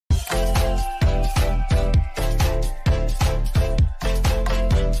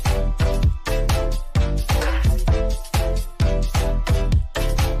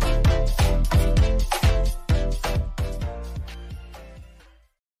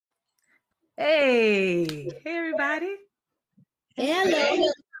Hey everybody. Hello. Hey,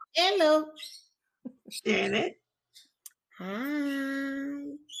 Hello. Janet. Hi.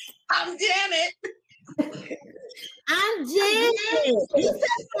 I'm Janet. I'm Janet. You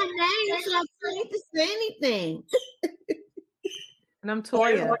said my name, so I don't need to say anything. And I'm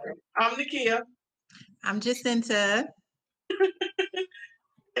Toya. I'm Nakia. I'm Jacinta.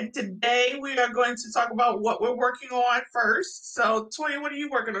 And today we are going to talk about what we're working on first. So, Toya, what are you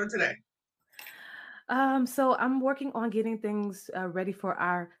working on today? So I'm working on getting things ready for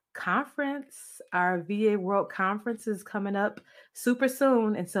our conference. Our VA World Conference is coming up super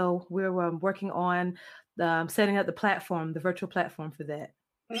soon. And so we're working on setting up the platform, the virtual platform for that.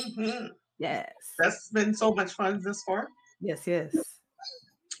 Mm-hmm. Yes. That's been so much fun this far. Yes.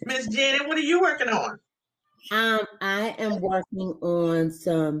 Miss Janet, what are you working on? I am working on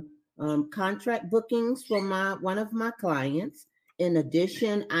some contract bookings for one of my clients. In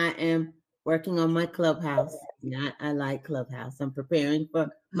addition, I am working on my Clubhouse. I like Clubhouse. I'm preparing for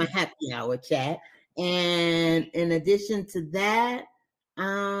my happy hour chat. And in addition to that,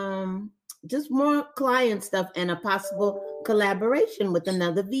 just more client stuff and a possible collaboration with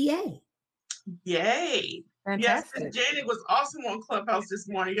another VA. Yay. Fantastic. Yes, Miss Janet was awesome on Clubhouse this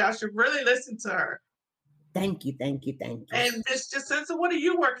morning. Y'all should really listen to her. Thank you. And Miss Jacinta, what are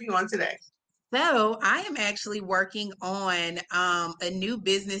you working on today? So I am actually working on a new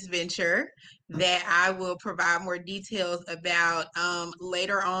business venture that I will provide more details about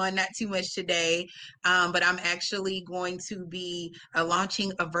later on, not too much today, but I'm actually going to be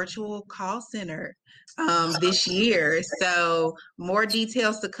launching a virtual call center this year. So more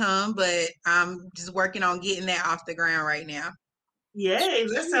details to come, but I'm just working on getting that off the ground right now. Yay,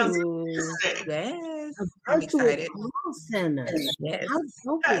 that sounds interesting. Yes, I'm excited. Call center. Yes. How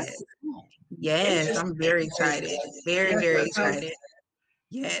dope is that? Yes, I'm very excited. Very excited.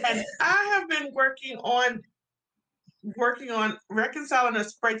 Yes. And I have been working on reconciling a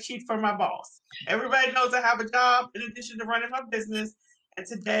spreadsheet for my boss. Everybody knows I have a job in addition to running my business. And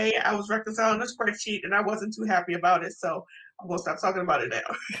today I was reconciling a spreadsheet and I wasn't too happy about it. So I'm going to stop talking about it now.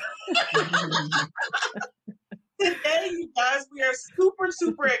 Today, you guys, we are super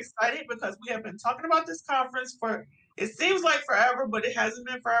excited because we have been talking about this conference for, it seems like forever, but it hasn't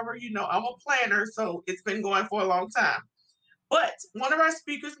been forever. You know, I'm a planner, so it's been going for a long time. But one of our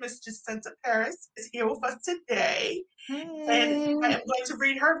speakers, Ms. Jacinta Paris, is here with us today. Hey. And I am going to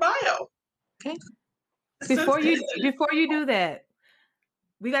read her bio. Okay. Before you do that,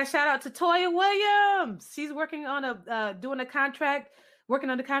 we got a shout out to Toya Williams. She's working on working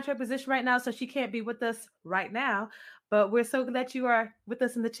on the contract position right now, so she can't be with us right now. But we're so glad you are with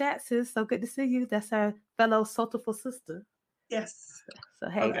us in the chat, sis. So good to see you. That's our fellow soulful sister. Yes. So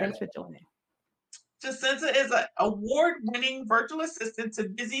hey, thanks for joining. Jacinta is an award-winning virtual assistant to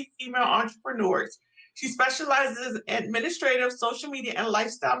busy female entrepreneurs. She specializes in administrative, social media, and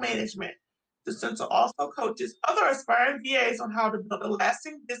lifestyle management. Jacinta also coaches other aspiring VAs on how to build a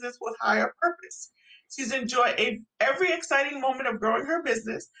lasting business with higher purpose. She's enjoyed every exciting moment of growing her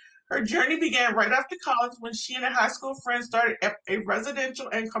business. Her journey began right after college when she and a high school friend started a residential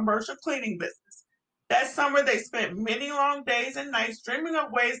and commercial cleaning business. That summer, they spent many long days and nights dreaming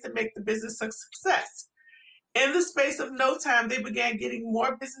of ways to make the business a success. In the space of no time, they began getting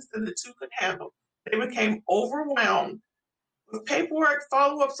more business than the two could handle. They became overwhelmed with paperwork,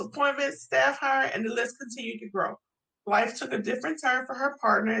 follow-ups, appointments, staff hire, and the list continued to grow. Life took a different turn for her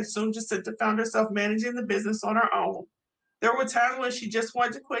partner, and soon Jacinta found herself managing the business on her own. There were times when she just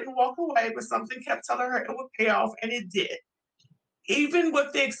wanted to quit and walk away, but something kept telling her it would pay off, and it did. Even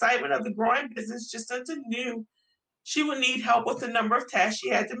with the excitement of the growing business, Jacinta knew she would need help with the number of tasks she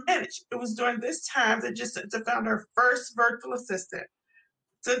had to manage. It was during this time that Jacinta found her first virtual assistant.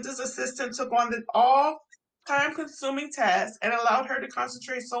 Jacinta's assistant took on the all time-consuming tasks and allowed her to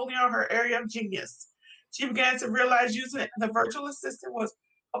concentrate solely on her area of genius. She began to realize using the virtual assistant was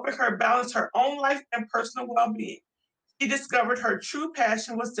helping her balance her own life and personal well-being. She discovered her true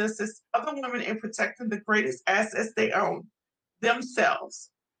passion was to assist other women in protecting the greatest assets they own, themselves.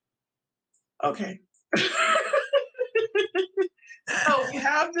 Okay. So we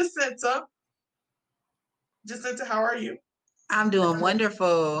have Jacinta. Jacinta, how are you? I'm doing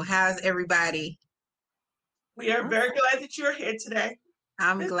wonderful. How's everybody? We are very glad that you're here today.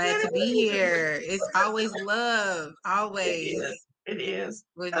 I'm glad to be here. It's always love. Always. It is.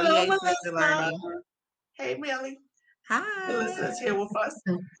 With Hello, VA Sector Learning. Hey, Millie. Hi. Melissa's here with us.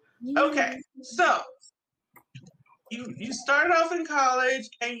 Okay, so you started off in college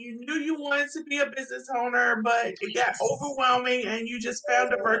and you knew you wanted to be a business owner, but it got overwhelming and you just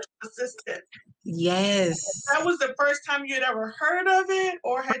found a virtual assistant. Yes. That was the first time you had ever heard of it,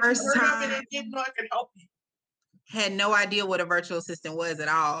 or had First you heard of time. it and didn't know it could help you? Had no idea what a virtual assistant was at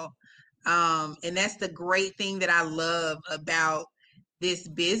all. And that's the great thing that I love about this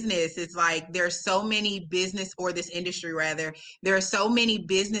business. It's like there's so many business, or this industry rather, there are so many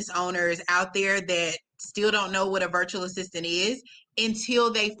business owners out there that still don't know what a virtual assistant is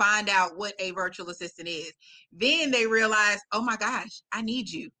until they find out what a virtual assistant is. Then they realize, oh my gosh, I need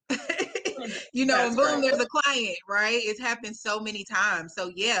you. You know, and boom, there's a client, right? It's happened so many times.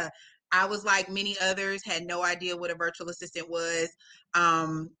 So yeah, I was like many others, had no idea what a virtual assistant was.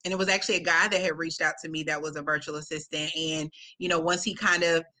 And it was actually a guy that had reached out to me that was a virtual assistant. And, you know, once he kind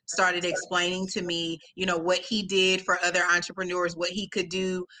of started explaining to me, you know, what he did for other entrepreneurs, what he could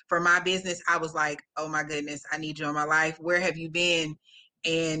do for my business, I was like, oh my goodness, I need you in my life. Where have you been?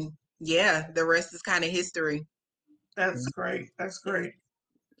 And yeah, the rest is kind of history. That's great. That's great.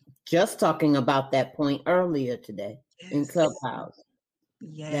 Just talking about that point earlier today in Clubhouse.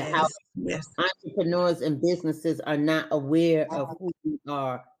 Yes. How Yes. entrepreneurs and businesses are not aware of who we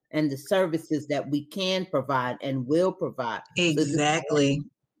are and the services that we can provide and will provide. Exactly.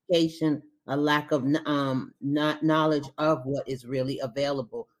 So a lack of not knowledge of what is really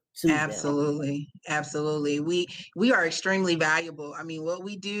available to them. Absolutely. We are extremely valuable. I mean, what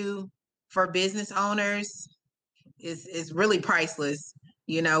we do for business owners is really priceless.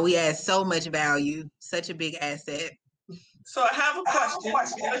 You know, we add so much value, such a big asset. So I have a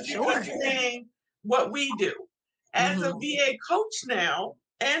question. You're saying what we do as a VA coach now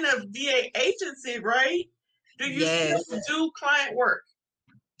and a VA agency, right? Do you still do client work?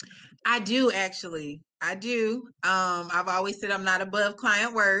 I do, actually. I do. I've always said I'm not above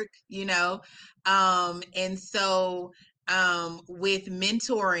client work, you know. And so with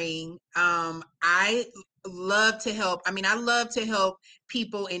mentoring, I love to help. I mean, I love to help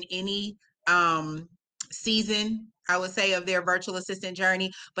people in any season, I would say, of their virtual assistant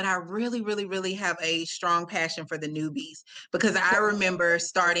journey. But I really, really, really have a strong passion for the newbies, because I remember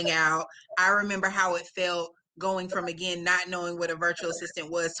starting out, I remember how it felt going from, again, not knowing what a virtual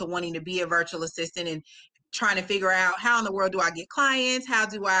assistant was to wanting to be a virtual assistant and trying to figure out, how in the world do I get clients? How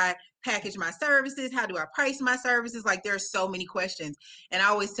do I package my services? How do I price my services? Like, there's so many questions. And I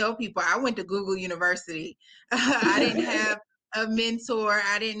always tell people, I went to Google University. I didn't have a mentor.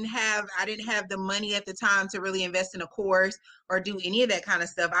 I didn't have the money at the time to really invest in a course or do any of that kind of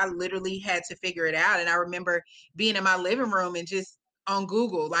stuff. I literally had to figure it out. And I remember being in my living room and just on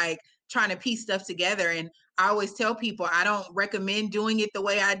Google, like, trying to piece stuff together. And I always tell people, I don't recommend doing it the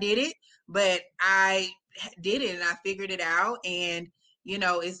way I did it, but I did it and I figured it out. And, you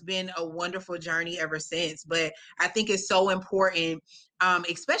know, it's been a wonderful journey ever since. But I think it's so important,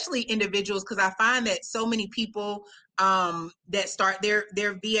 especially individuals, because I find that so many people that start their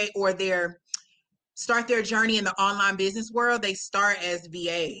VA or start their journey in the online business world, they start as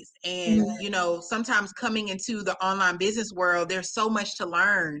VAs. And, you know, sometimes coming into the online business world, there's so much to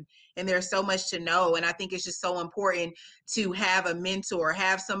learn and there's so much to know. And I think it's just so important to have a mentor,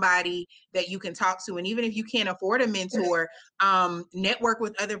 have somebody that you can talk to. And even if you can't afford a mentor, network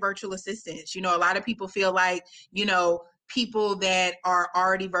with other virtual assistants. You know, a lot of people feel like, you know, people that are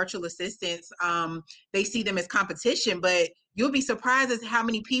already virtual assistants, they see them as competition, but you'll be surprised at how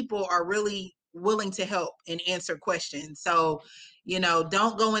many people are really willing to help and answer questions. So, you know,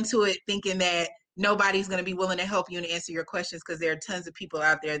 don't go into it thinking that nobody's going to be willing to help you and answer your questions, because there are tons of people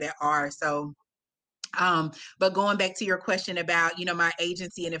out there that are. So, but going back to your question about, you know, my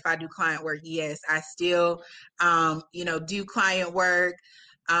agency and if I do client work, yes, I still, you know, do client work.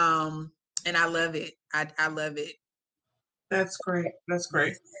 And I love it. I love it. That's great. That's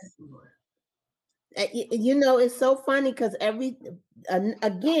great. You know, it's so funny because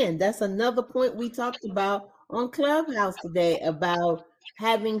again, that's another point we talked about on Clubhouse today about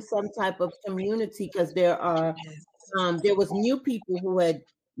having some type of community, because there was new people who had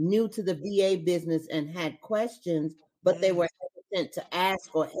new to the VA business and had questions, but they were hesitant to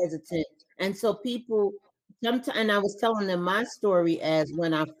ask or hesitant. And so people sometimes, and I was telling them my story as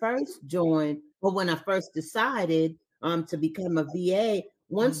when I first joined, or when I first decided to become a VA.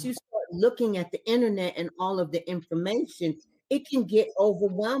 Once you start looking at the internet and all of the information, it can get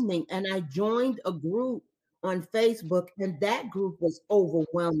overwhelming. And I joined a group on Facebook, and that group was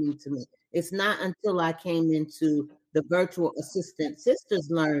overwhelming to me. It's not until I came into the Virtual Assistant Sisters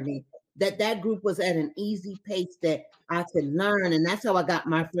Learning that group was at an easy pace that I could learn. And that's how I got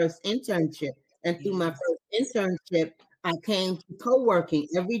my first internship. And through my first internship, I came to co-working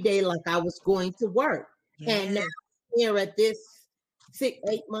every day like I was going to work. And now here at this 6,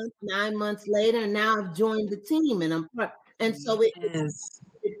 8 months, 9 months later, now I've joined the team and I'm part. And so it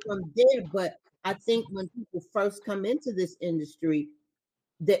from there. But I think when people first come into this industry,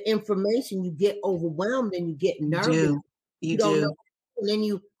 the information, you get overwhelmed and you get nervous. You don't do. know, and then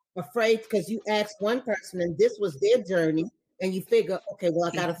you afraid because you asked one person and this was their journey, and you figure, okay,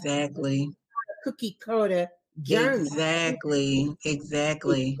 well, I got exactly a cookie cutter journey.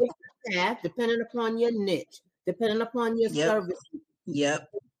 Exactly. Path, depending upon your niche, depending upon your service.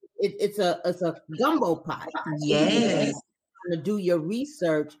 Yep. It's a gumbo pot. Yes. To do your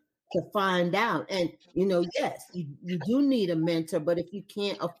research to find out. And yes, you do need a mentor, but if you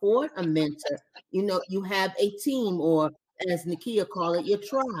can't afford a mentor, you have a team, or as Nakia call it, your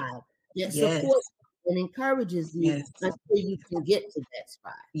tribe that supports and encourages you until you can get to that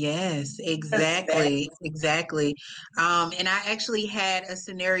spot. Yes, exactly. And I actually had a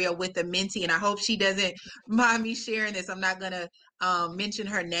scenario with a mentee, and I hope she doesn't mind me sharing this. I'm not gonna mention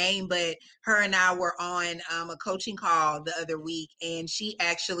her name, but her and I were on a coaching call the other week, and she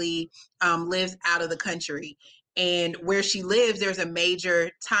actually lives out of the country. And where she lives, there's a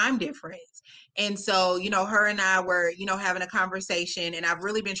major time difference. And so, her and I were, having a conversation, and I've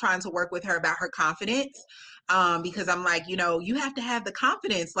really been trying to work with her about her confidence. Because I'm like, you have to have the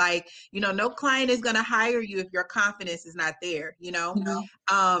confidence. Like, no client is going to hire you if your confidence is not there,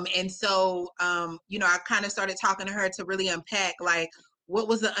 And so, I kind of started talking to her to really unpack, like, what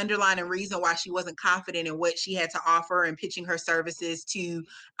was the underlying reason why she wasn't confident in what she had to offer and pitching her services to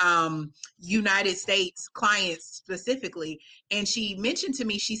United States clients specifically. And she mentioned to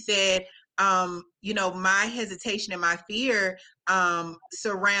me, she said, my hesitation and my fear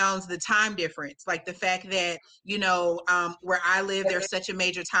surrounds the time difference, like the fact that, where I live, there's such a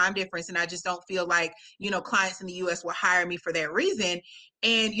major time difference, and I just don't feel like, clients in the US will hire me for that reason.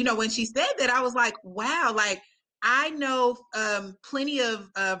 And, when she said that, I was like, wow, like, I know plenty of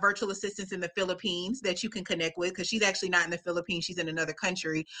virtual assistants in the Philippines that you can connect with, because she's actually not in the Philippines, she's in another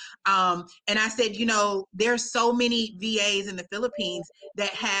country. And I said, there's so many VAs in the Philippines that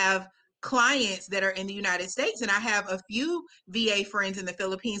have clients that are in the United States, and I have a few VA friends in the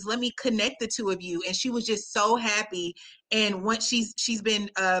Philippines. Let me connect the two of you. And she was just so happy. And once she's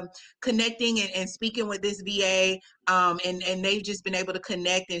been connecting and speaking with this VA, and they've just been able to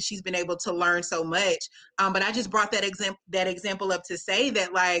connect, and she's been able to learn so much. But I just brought that example up to say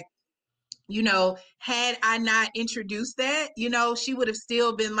that, like, had I not introduced that, she would have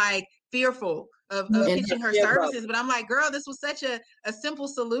still been like fearful of pitching her services. But I'm like, girl, this was such a simple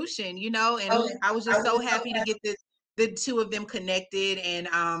solution, and I was just so happy to get the two of them connected, and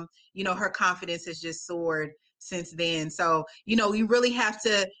her confidence has just soared since then. So, you really have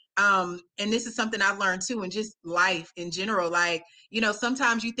to, and this is something I've learned too, and just life in general, like,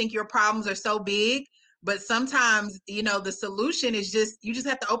 sometimes you think your problems are so big, but sometimes, the solution is you just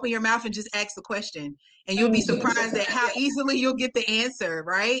have to open your mouth and just ask the question, and you'll be surprised at how easily you'll get the answer,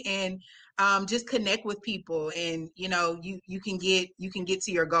 right? And just connect with people, and you can get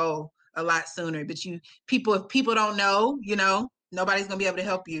to your goal a lot sooner. But if people don't know, nobody's gonna be able to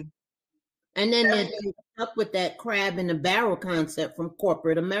help you. And then they're up with that crab in the barrel concept from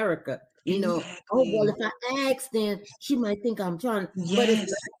corporate America. Oh, well, if I ask, then she might think I'm trying. Yes. But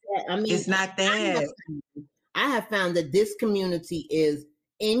it's not that. I mean, it's not that. I have found that this community is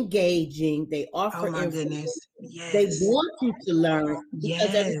engaging. They offer information. Yes. They want you to learn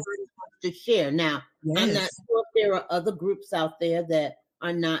because everybody wants to share. Now, I'm not sure if there are other groups out there that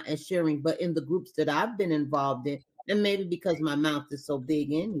are not as sharing, but in the groups that I've been involved in, and maybe because my mouth is so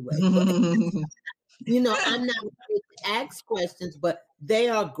big anyway, but, I'm not afraid to ask questions, but they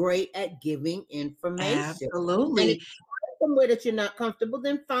are great at giving information. Absolutely. And if you find somewhere that you're not comfortable,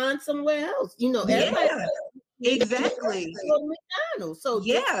 then find somewhere else. Everybody exactly. McDonald's, so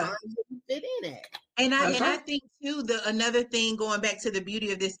find where you fit in at. And I think too, another thing, going back to the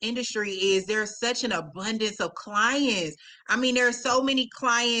beauty of this industry, is there's such an abundance of clients. I mean, there are so many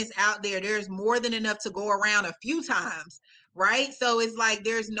clients out there. There's more than enough to go around a few times, right? So it's like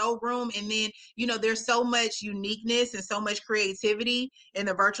there's no room. And then, there's so much uniqueness and so much creativity in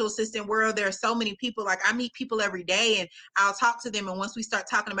the virtual assistant world. There are so many people. Like, I meet people every day, and I'll talk to them. And once we start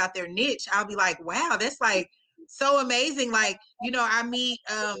talking about their niche, I'll be like, wow, that's like so amazing. Like, I meet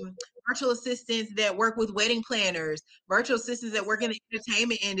virtual assistants that work with wedding planners, virtual assistants that work in the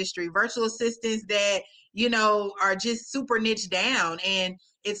entertainment industry, virtual assistants that, are just super niche down. And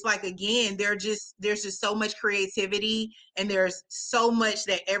it's like, again, there's just so much creativity, and there's so much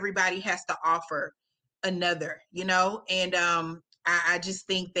that everybody has to offer another, and I just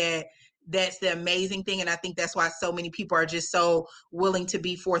think that that's the amazing thing. And I think that's why so many people are just so willing to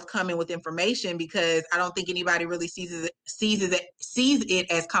be forthcoming with information, because I don't think anybody really sees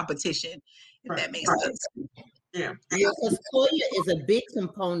it as competition, if that makes sense. Yeah. Because Toya is a big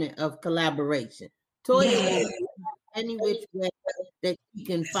component of collaboration. Toya Yes. will any which way that you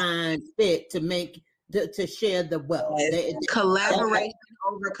can find fit to make to share the wealth. Collaboration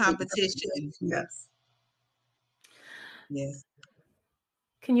over competition. Yes. Yes.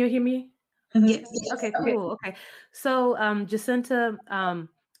 Can you hear me? Yes. Okay, cool. Okay. So, Jacinta,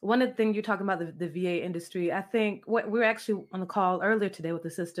 one of the things you're talking about the VA industry, I think what we were actually on the call earlier today with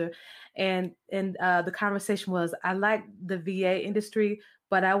the sister, and the conversation was, I like the VA industry,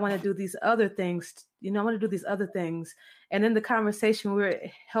 but I want to do these other things. You know, I want to do these other things. And in the conversation, we were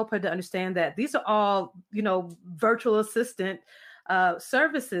help her to understand that these are all, you know, virtual assistant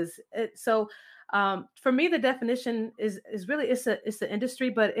services. So for me, the definition is really it's an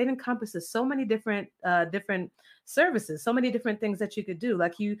industry, but it encompasses so many different services, so many different things that you could do.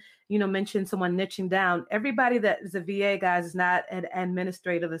 Like you mentioned someone niching down. Everybody that is a VA, guys, is not an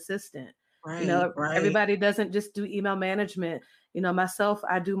administrative assistant. Right, you know, right. Everybody doesn't just do email management. You know, myself,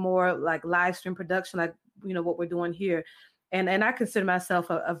 I do more like live stream production, like what we're doing here, and I consider myself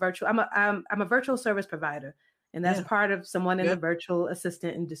a virtual. I'm a virtual service provider, and that's part of someone in the virtual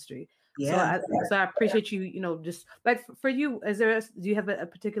assistant industry. Yeah. So I appreciate you, just like for you, do you have a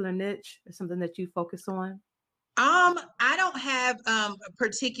particular niche or something that you focus on? I don't have a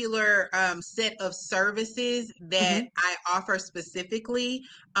particular set of services that I offer specifically,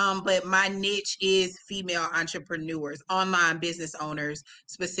 but my niche is female entrepreneurs, online business owners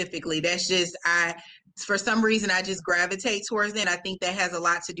specifically. That's just for some reason I just gravitate towards it. I think that has a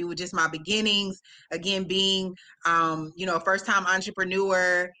lot to do with just my beginnings. Again, being a first-time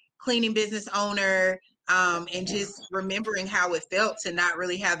entrepreneur, cleaning business owner. And just remembering how it felt to not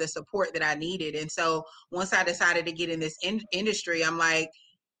really have the support that I needed. And so once I decided to get in this industry, I'm like,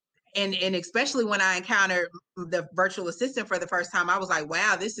 and especially when I encountered the virtual assistant for the first time, I was like,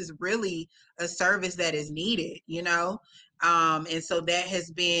 wow, this is really a service that is needed, and so that has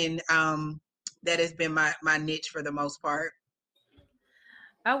been my niche for the most part.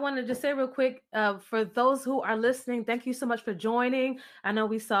 I want to just say real quick, for those who are listening, thank you so much for joining. I know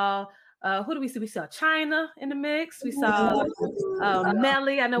we saw who do we see? We saw China in the mix. We saw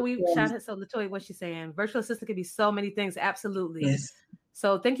Melly. I know we shot it. So Latoya, what's she saying? Virtual assistant can be so many things. Absolutely. Yes.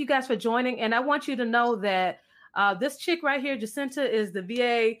 So thank you guys for joining. And I want you to know that this chick right here, Jacinta, is the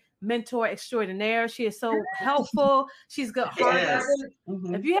VA mentor extraordinaire. She is so helpful. She's good hearted.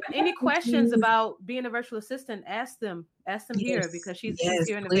 If you have any questions about being a virtual assistant, ask them here because she's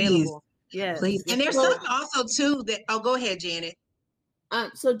here and available. Yes. Please. And there's something also too that go ahead, Janet.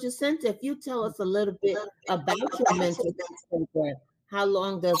 So Jacinta, if you tell us a little bit about your mentorship program, how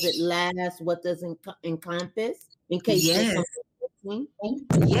long does it last? What does it encompass? In case yes,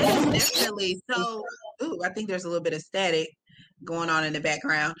 definitely. So, I think there's a little bit of static going on in the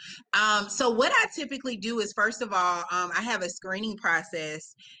background. So what I typically do is, first of all, I have a screening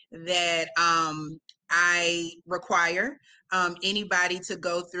process that I require anybody to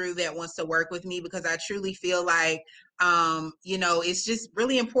go through that wants to work with me, because I truly feel like it's just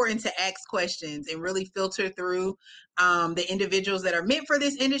really important to ask questions and really filter through the individuals that are meant for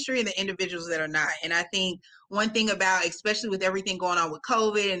this industry and the individuals that are not. And I think one thing about, especially with everything going on with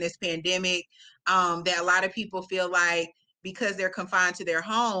COVID and this pandemic, that a lot of people feel like because they're confined to their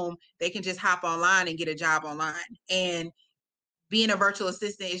home, they can just hop online and get a job online. And being a virtual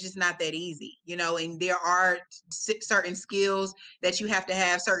assistant is just not that easy, and there are certain skills that you have to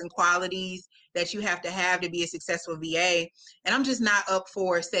have, certain qualities that you have to be a successful VA. And I'm just not up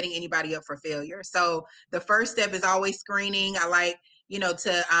for setting anybody up for failure. So the first step is always screening. I like,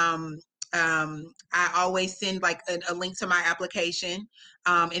 I always send like a link to my application.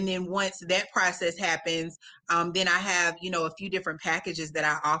 And then once that process happens, then I have, a few different packages that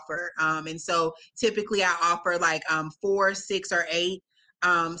I offer. And so typically I offer like 4, 6, or 8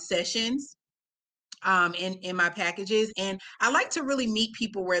 sessions in my packages. And I like to really meet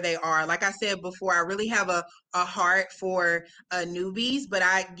people where they are. Like I said before, I really have a heart for newbies, but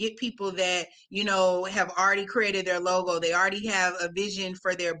I get people that, have already created their logo. They already have a vision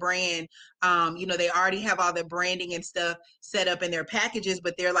for their brand. They already have all the branding and stuff set up in their packages,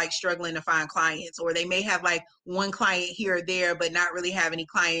 but they're like struggling to find clients, or they may have like one client here or there, but not really have any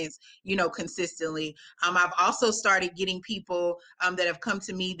clients, consistently. I've also started getting people that have come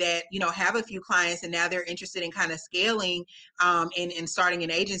to me that, have a few clients, and now they're interested in kind of scaling and starting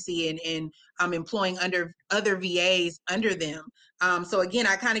an agency and employing other VAs under them. So again,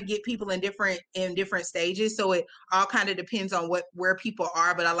 I kind of get people in different stages. So it all kind of depends on where people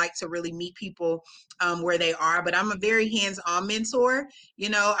are, but I like to really meet people where they are. But I'm a very hands-on mentor.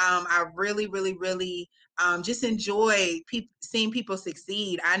 I really, really, really just enjoy seeing people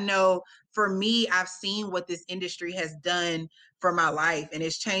succeed. I know for me, I've seen what this industry has done for my life, and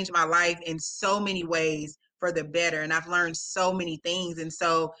it's changed my life in so many ways for the better. And I've learned so many things. And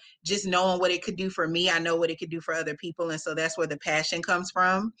so just knowing what it could do for me, I know what it could do for other people. And so that's where the passion comes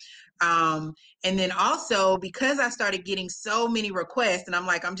from. And then also, because I started getting so many requests, and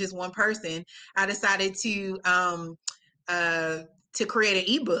I'm just one person, I decided to create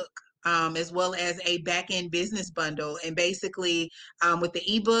an ebook. As well as a back-end business bundle. And basically with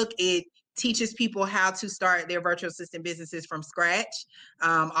the ebook, it teaches people how to start their virtual assistant businesses from scratch,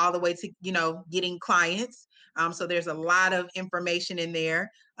 all the way to, getting clients. So there's a lot of information in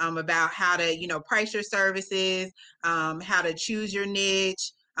there about how to, price your services, how to choose your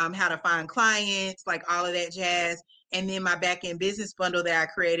niche, how to find clients, like all of that jazz. And then my back-end business bundle that I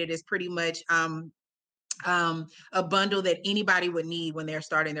created is pretty much a bundle that anybody would need when they're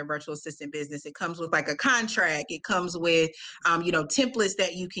starting their virtual assistant business. It comes with like a contract. It comes with, templates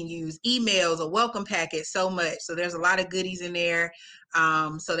that you can use, emails, a welcome packet, so much. So there's a lot of goodies in there.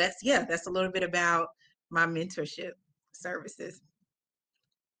 So that's a little bit about my mentorship services.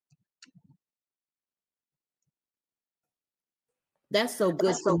 That's so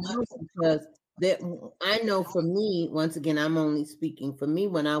good to know, because I know for me, once again, I'm only speaking for me,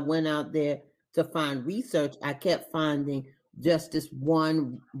 when I went out there to find research, I kept finding just this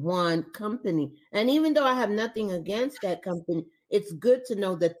one company. And even though I have nothing against that company, it's good to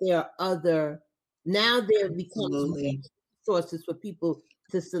know that there are other, now there becomes sources for people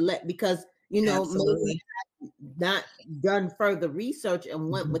to select, because, maybe not done further research and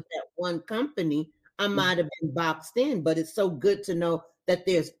went with that one company, I might have been boxed in. But it's so good to know that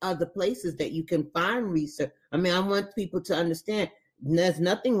there's other places that you can find research. I mean, I want people to understand there's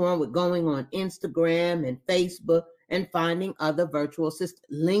nothing wrong with going on Instagram and Facebook and finding other virtual assistants.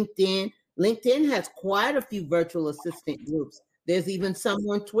 LinkedIn has quite a few virtual assistant groups. There's even some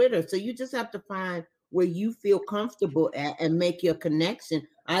on Twitter. So you just have to find where you feel comfortable at and make your connection.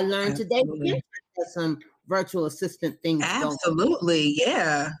 I learned today there's some virtual assistant things. Absolutely.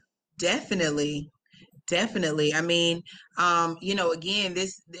 Yeah, definitely. I mean, again,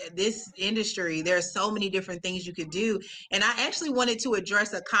 this industry, there are so many different things you could do. And I actually wanted to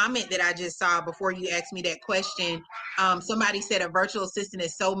address a comment that I just saw before you asked me that question. Somebody said a virtual assistant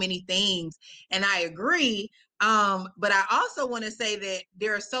is so many things, and I agree. But I also want to say that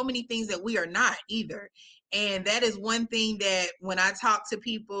there are so many things that we are not either. And that is one thing that when I talk to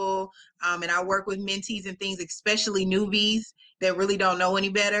people and I work with mentees and things, especially newbies that really don't know any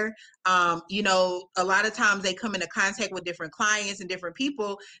better, a lot of times they come into contact with different clients and different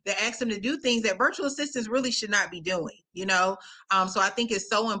people that ask them to do things that virtual assistants really should not be doing, So I think it's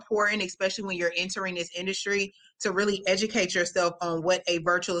so important, especially when you're entering this industry, to really educate yourself on what a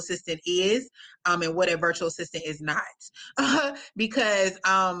virtual assistant is and what a virtual assistant is not, because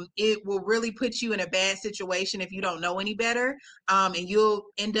it will really put you in a bad situation if you don't know any better, and you'll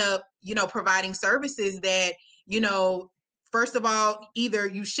end up, providing services that, first of all, either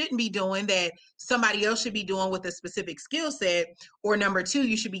you shouldn't be doing, that somebody else should be doing with a specific skill set, or number two,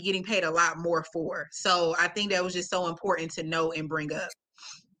 you should be getting paid a lot more for. So I think that was just so important to know and bring up.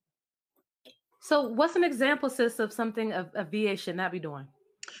 So what's an example, sis, of something a VA should not be doing?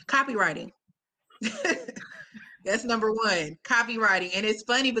 Copywriting. That's number one, copywriting. And it's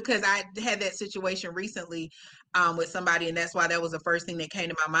funny because I had that situation recently with somebody, and that's why that was the first thing that came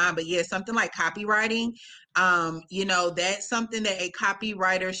to my mind. But yeah, something like copywriting, that's something that a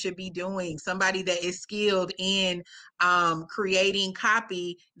copywriter should be doing. Somebody that is skilled in creating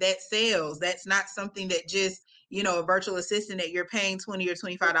copy that sells. That's not something that just, a virtual assistant that you're paying $20 or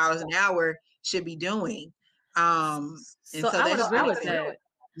 $25 an hour should be doing. So I would agree with that.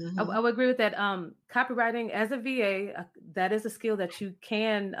 I would agree with that. Copywriting as a VA, that is a skill that you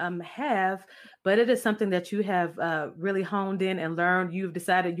can have, but it is something that you have really honed in and learned. You've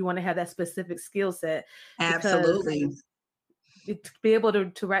decided you want to have that specific skill set. Absolutely. To be able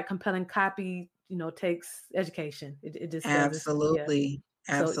to write compelling copy, takes education. It just absolutely,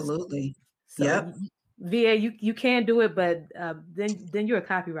 absolutely. So yep. VA, you can do it, but then you're a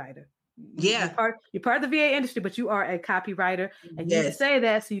copywriter. You're part of the VA industry, but you are a copywriter, and you need to say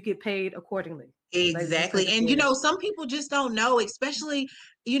that so you get paid accordingly. Exactly. And, some people just don't know, especially,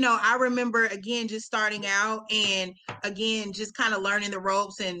 I remember, again, just starting out and, again, just kind of learning the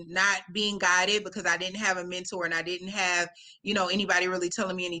ropes and not being guided because I didn't have a mentor and I didn't have, anybody really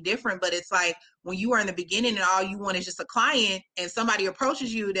telling me any different. But it's like when you are in the beginning and all you want is just a client and somebody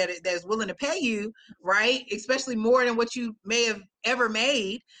approaches you that's willing to pay you, right? Especially more than what you may have ever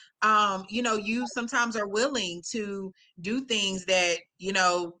made. You sometimes are willing to do things that,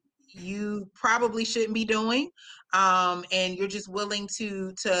 you probably shouldn't be doing, and you're just willing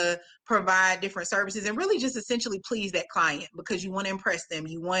to provide different services and really just essentially please that client because you want to impress them,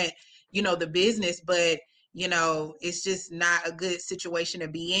 you want the business, but it's just not a good situation to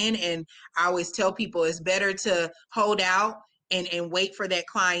be in. And I always tell people it's better to hold out and wait for that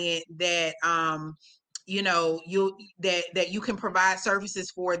client that that you can provide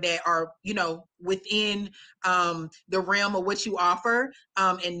services for that are within the realm of what you offer,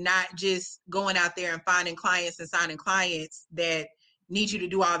 and not just going out there and finding clients and signing clients that need you to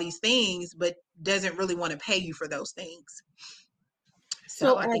do all these things but doesn't really want to pay you for those things.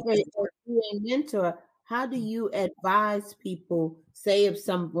 So as a mentor, how do you advise people, say if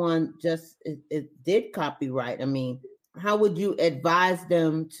someone just did copyright, I mean, how would you advise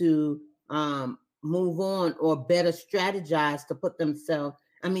them to move on or better strategize to put themselves,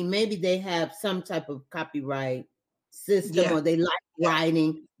 I mean, maybe they have some type of copyright system or they like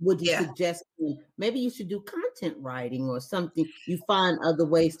writing. Would you suggest them, maybe you should do content writing or something? You find other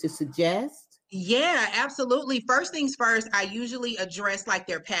ways to suggest? Yeah, absolutely. First things first, I usually address like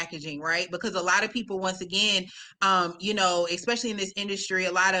their packaging, right? Because a lot of people, once again, especially in this industry,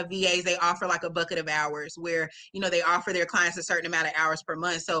 a lot of VAs, they offer like a bucket of hours where, they offer their clients a certain amount of hours per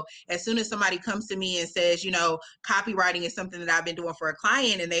month. So as soon as somebody comes to me and says, copywriting is something that I've been doing for a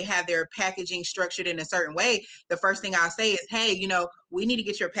client and they have their packaging structured in a certain way, the first thing I'll say is, hey, we need to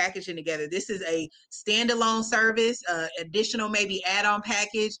get your packaging together. This is a standalone service, additional maybe add-on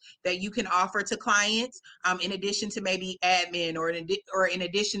package that you can offer to clients, in addition to maybe admin or in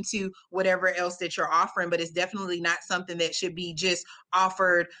addition to whatever else that you're offering. But it's definitely not something that should be just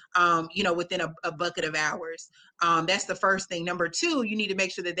offered, within a bucket of hours. That's the first thing. Number two, you need to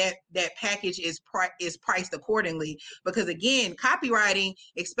make sure that package is priced accordingly, because again, copywriting,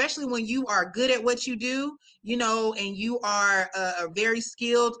 especially when you are good at what you do, and you are a very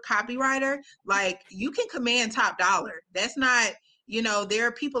skilled copywriter, like you can command top dollar. That's not, there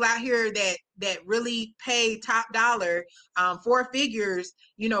are people out here that really pay top dollar, 4 figures,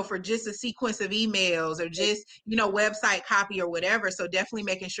 for just a sequence of emails or just, website copy or whatever. So definitely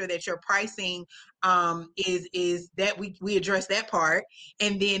making sure that your pricing is that we address that part.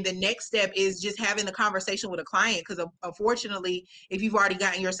 And then the next step is just having the conversation with a client, because unfortunately, if you've already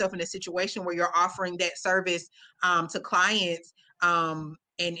gotten yourself in a situation where you're offering that service to clients, and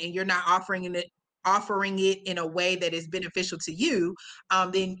you're not offering it in a way that is beneficial to you,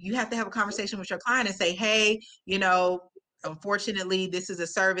 then you have to have a conversation with your client and say, hey, unfortunately, this is a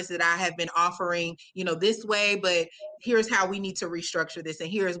service that I have been offering, this way, but here's how we need to restructure this. And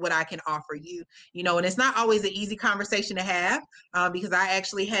here's what I can offer you, and it's not always an easy conversation to have, because I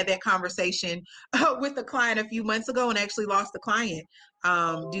actually had that conversation with a client a few months ago and actually lost the client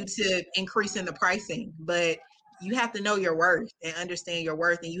due to increasing the pricing. But you have to know your worth and understand your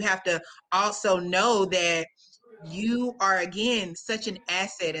worth. And you have to also know that you are, again, such an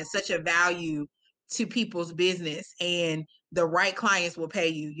asset and such a value to people's business, and the right clients will pay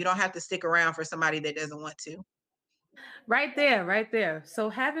you. You don't have to stick around for somebody that doesn't want to. Right there. So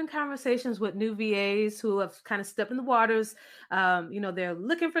having conversations with new VAs who have kind of stepped in the waters, they're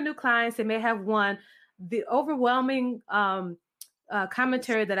looking for new clients. They may have one. The overwhelming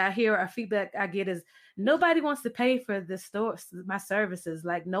commentary that I hear or feedback I get is nobody wants to pay for my services.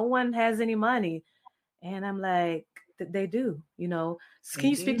 Like no one has any money. And I'm like, they do, Can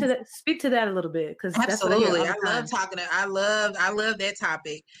you speak to that a little bit? Because absolutely, I love talking. I love that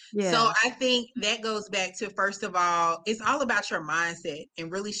topic. Yeah. So I think that goes back to, first of all, it's all about your mindset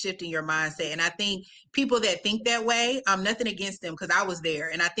and really shifting your mindset. And I think people that think that way, nothing against them, because I was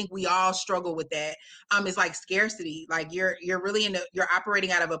there, and I think we all struggle with that. It's like scarcity. Like you're really you're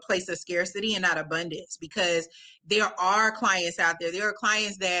operating out of a place of scarcity and not abundance, because there are clients out there. There are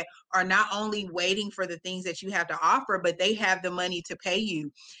clients that are not only waiting for the things that you have to offer, but they have the money to pay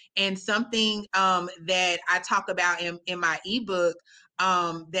you. And something that I talk about in my ebook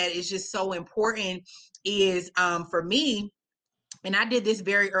that is just so important is, for me, and I did this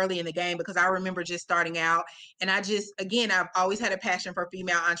very early in the game, because I remember just starting out, and I've always had a passion for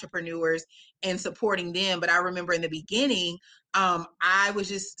female entrepreneurs and supporting them. But I remember in the beginning, I was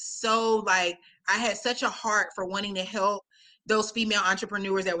just so I had such a heart for wanting to help those female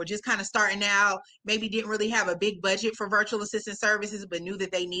entrepreneurs that were just kind of starting out, maybe didn't really have a big budget for virtual assistant services, but knew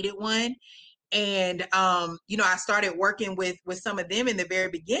that they needed one. And, I started working with some of them in the very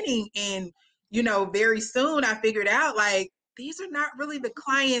beginning. And, very soon I figured out, like, these are not really the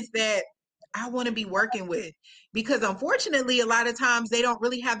clients that I want to be working with, because unfortunately, a lot of times they don't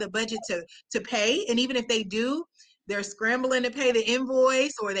really have the budget to pay. And even if they do, they're scrambling to pay the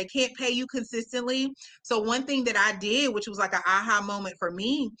invoice, or they can't pay you consistently. So one thing that I did, which was like an aha moment for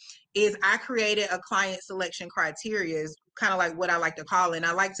me, is I created a client selection criteria, is kind of like what I like to call it. And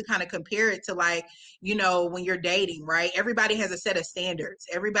I like to kind of compare it to, like, when you're dating, right? Everybody has a set of standards.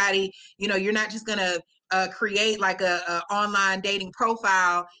 Everybody, you're not just going to create like a online dating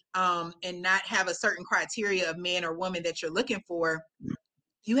profile and not have a certain criteria of man or woman that you're looking for.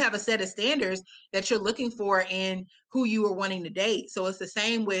 You have a set of standards that you're looking for in who you are wanting to date. So it's the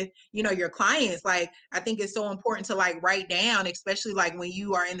same with, your clients. Like, I think it's so important to like write down, especially like when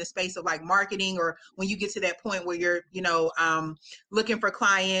you are in the space of like marketing, or when you get to that point where you're, looking for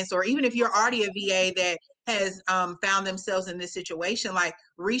clients, or even if you're already a VA that has found themselves in this situation, like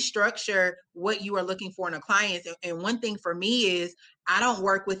restructure what you are looking for in a client. And one thing for me is I don't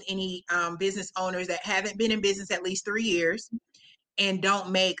work with any business owners that haven't been in business at least 3 years and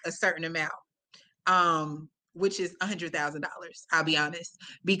don't make a certain amount, which is $100,000. I'll be honest,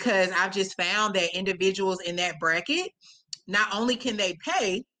 because I've just found that individuals in that bracket, not only can they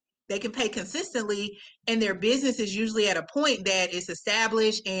can pay consistently, and their business is usually at a point that is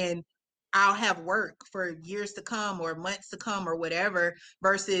established, and I'll have work for years to come or months to come or whatever,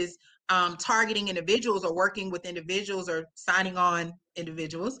 versus targeting individuals or working with individuals or signing on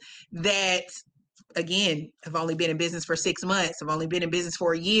individuals that, again, have only been in business for 6 months, have only been in business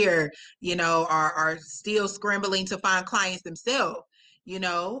for a year, are still scrambling to find clients themselves,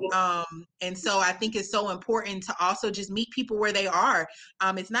 and so I think it's so important to also just meet people where they are.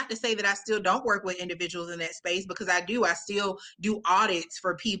 It's not to say that I still don't work with individuals in that space, because I do. I still do audits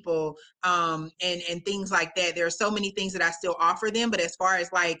for people and things like that. There are so many things that I still offer them. But as far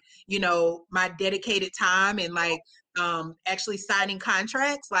as like, my dedicated time and like actually signing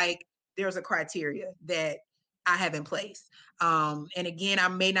contracts, like, there's a criteria that I have in place. And again, I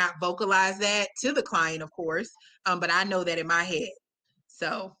may not vocalize that to the client, of course, but I know that in my head.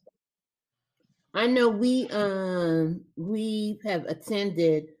 So I know we have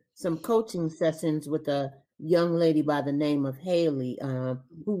attended some coaching sessions with a young lady by the name of Haley, who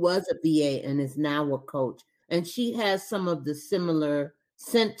was a VA and is now a coach. And she has some of the similar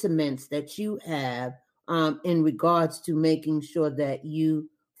sentiments that you have in regards to making sure that you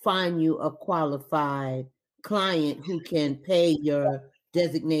find you a qualified client who can pay your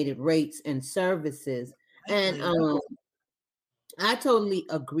designated rates and services. And I totally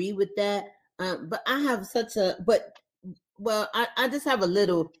agree with that. But I have I just have a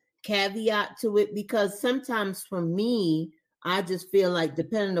little caveat to it, because sometimes for me, I just feel like,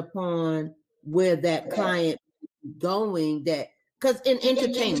 depending upon where that client is going, that, because in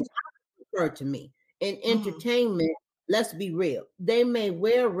entertainment, to me, in entertainment, let's be real, they may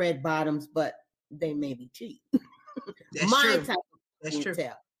wear red bottoms, but they may be cheap. That's My true. type of That's true.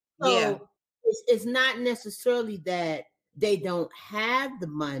 So Yeah. it's not necessarily that they don't have the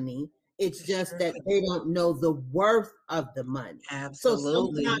money. It's just that they don't know the worth of the money.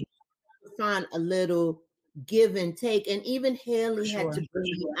 Absolutely. So sometimes you find a little give and take. And even Haley had to bring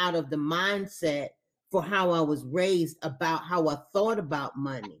me out of the mindset for how I was raised about how I thought about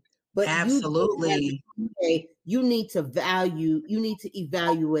money. But absolutely, you need to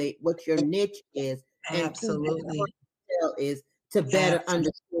evaluate what your niche is. Absolutely. And who is to better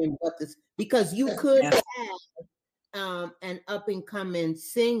understand what this, because you could have an up and coming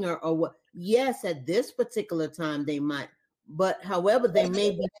singer or what. Yes, at this particular time they might, but however, they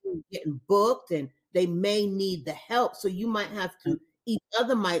may be getting booked and they may need the help. So you might have to, each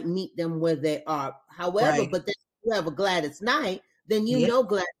other might meet them where they are. However, but then you have a Gladys Knight, then you know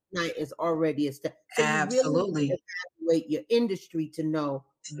Gladys Knight is already established. So absolutely. You really evaluate your industry to know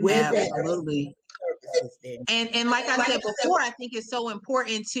where absolutely. And like I said before, I think it's so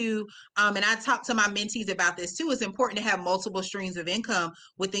important to, and I talk to my mentees about this too, it's important to have multiple streams of income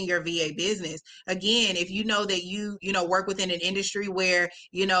within your VA business. Again, if you know that you work within an industry where,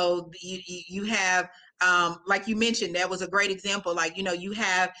 you have, like you mentioned, that was a great example. Like, you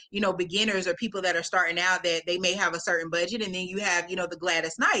have, beginners or people that are starting out that they may have a certain budget, and then you have, the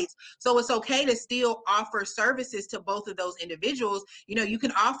Gladys Knights. So it's okay to still offer services to both of those individuals. You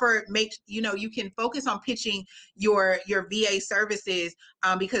can offer, you can focus on pitching your VA services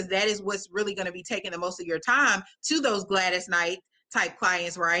because that is what's really going to be taking the most of your time to those Gladys Knights, type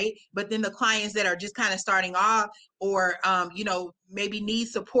clients, right? But then the clients that are just kind of starting off, or you know, maybe need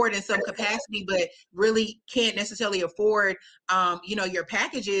support in some capacity, but really can't necessarily afford you know, your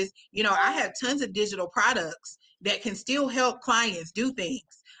packages. You know, I have tons of digital products that can still help clients do things.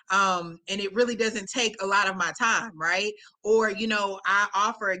 And it really doesn't take a lot of my time, right? Or, you know, I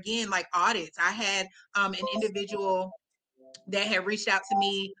offer, again, like audits. I had an individual that had reached out to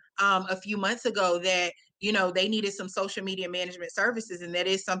me a few months ago that, you know, they needed some social media management services, and that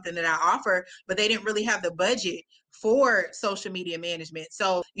is something that I offer, but they didn't really have the budget for social media management.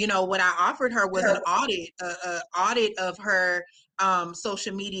 So, you know, what I offered her was an audit of her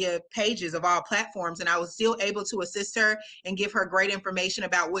social media pages of all platforms, and I was still able to assist her and give her great information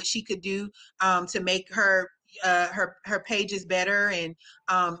about what she could do to make her pages better and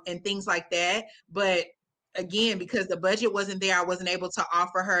things like that. But again, because the budget wasn't there, I wasn't able to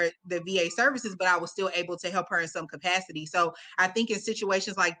offer her the VA services, but I was still able to help her in some capacity. So I think in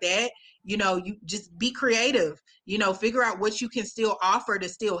situations like that, you know, you just be creative, you know, figure out what you can still offer to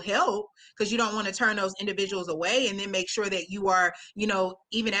still help, because you don't want to turn those individuals away, and then make sure that you are, you know,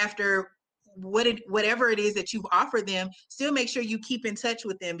 even after whatever it is that you've offered them, still make sure you keep in touch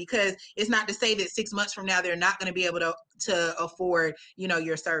with them, because it's not to say that 6 months from now they're not going to be able to afford, you know,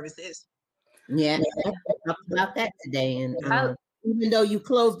 your services. Yeah, I talked about that today, and even though you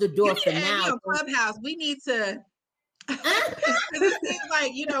closed the door for now, on Clubhouse, we need to. It seems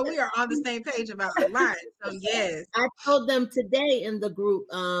like, you know, we are on the same page about a lot. So yes, I told them today in the group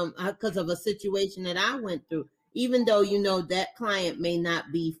because of a situation that I went through. Even though you know that client may not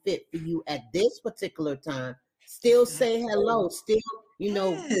be fit for you at this particular time, still say hello. Still, you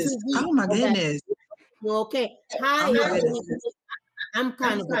know, yes. Oh my goodness. Okay. Hi. I'm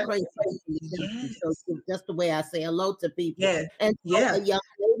kind of a crazy person, so just the way I say hello to people. Yeah. And so a young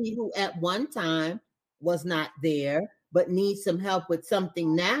lady who at one time was not there, but needs some help with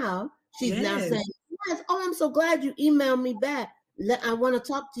something now, she's now saying, yes, oh, I'm so glad you emailed me back. I want to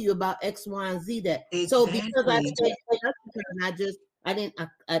talk to you about X, Y, and Z. That so because I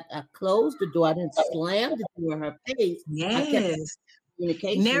closed the door. I didn't slam the door in her face. Yes.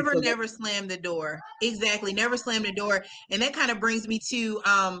 Never slam the door. Exactly. Never slam the door. And that kind of brings me to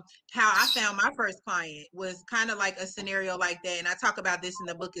how I found my first client was kind of like a scenario like that. And I talk about this in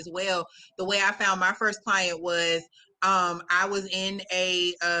the book as well. The way I found my first client was I was in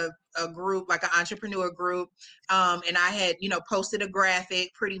a group, like an entrepreneur group. And I had, you know, posted a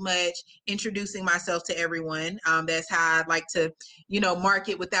graphic pretty much introducing myself to everyone. That's how I like to, you know,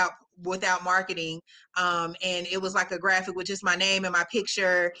 market without marketing. And it was like a graphic with just my name and my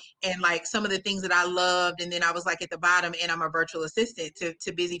picture and like some of the things that I loved. And then I was like at the bottom, and I'm a virtual assistant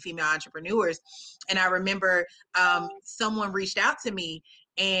to busy female entrepreneurs. And I remember someone reached out to me,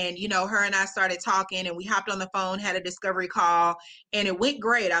 and, you know, her and I started talking, and we hopped on the phone, had a discovery call, and it went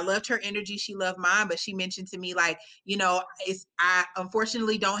great. I loved her energy. She loved mine, but she mentioned to me, like, you know, I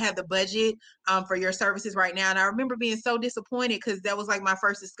unfortunately don't have the budget for your services right now. And I remember being so disappointed, because that was like my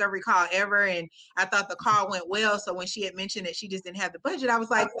first discovery call ever. And I thought the call went well. So when she had mentioned that she just didn't have the budget, I was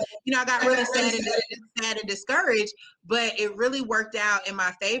like, you know, I got really sad and discouraged, but it really worked out in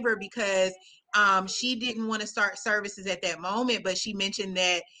my favor, because she didn't want to start services at that moment, but she mentioned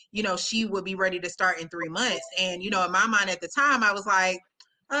that, you know, she would be ready to start in 3 months. And, you know, in my mind at the time, I was like,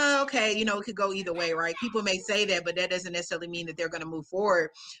 oh, okay, you know, it could go either way, right? People may say that, but that doesn't necessarily mean that they're going to move forward.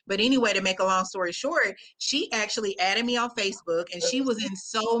 But anyway, to make a long story short, she actually added me on Facebook, and she was in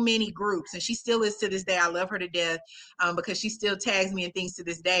so many groups, and she still is to this day. I love her to death because she still tags me and things to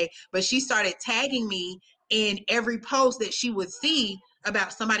this day. But she started tagging me in every post that she would see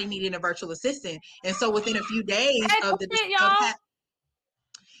about somebody needing a virtual assistant. And so within a few days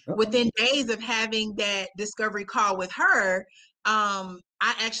within days of having that discovery call with her, I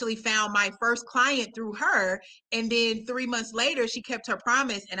actually found my first client through her. And then 3 months later, she kept her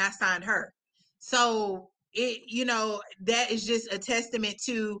promise, and I signed her. So it, you know, that is just a testament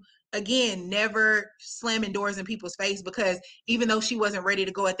to, again, never slamming doors in people's face, because even though she wasn't ready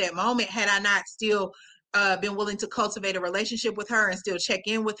to go at that moment, had I not still been willing to cultivate a relationship with her and still check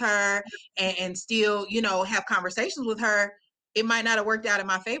in with her and still, you know, have conversations with her, it might not have worked out in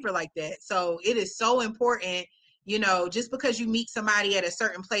my favor like that. So it is so important, you know, just because you meet somebody at a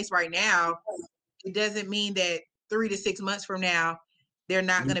certain place right now, it doesn't mean that 3 to 6 months from now, they're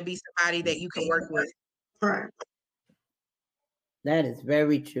not going to be somebody that you can work with. Right. That is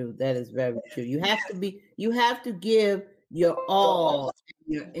very true. That is very true. You have to give your all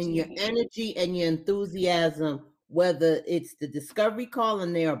and your energy and your enthusiasm, whether it's the discovery call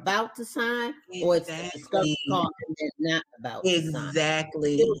and they're about to sign, or it's the discovery call and they're not about to sign.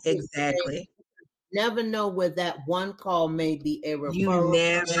 Exactly. never know where that one call may be a referral. You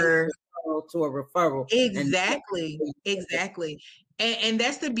never to a referral. Exactly. And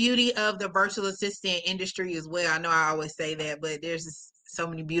that's the beauty of the virtual assistant industry as well. I know I always say that, but there's just so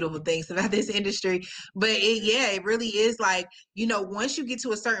many beautiful things about this industry. But it really is like, once you get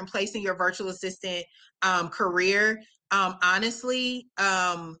to a certain place in your virtual assistant career, honestly,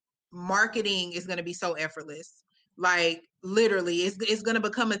 marketing is going to be so effortless. Like literally it's going to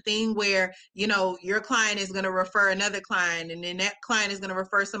become a thing where, your client is going to refer another client, and then that client is going to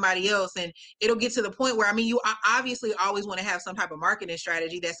refer somebody else. And it'll get to the point where, you obviously always want to have some type of marketing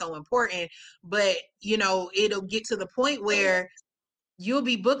strategy. That's so important. But, it'll get to the point where you'll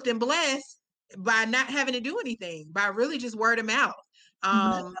be booked and blessed by not having to do anything, by really just word of mouth.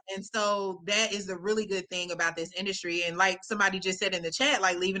 And so that is the really good thing about this industry. And like somebody just said in the chat,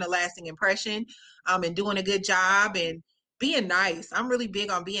 like leaving a lasting impression, and doing a good job and being nice. I'm really big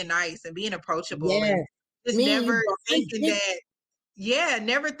on being nice and being approachable. Yeah. And just never thinking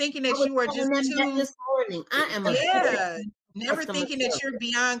that you are just too, this morning. I am never thinking that you're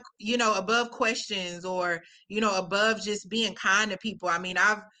beyond, above questions or, above just being kind to people. I mean,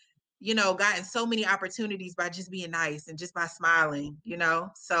 I've, gotten so many opportunities by just being nice and just by smiling,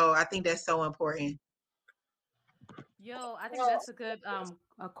 so I think that's so important. Yo, I think that's a good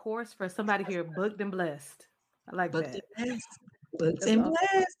a course for somebody here, booked and blessed. I like Booked that. And blessed. Booked and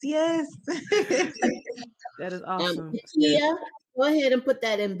blessed, yes. That is awesome. Yeah, go ahead and put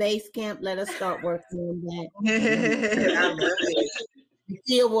that in Basecamp. Let us start working on that. I love it.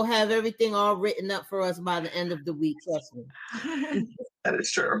 Tia will have everything all written up for us by the end of the week. Trust me. That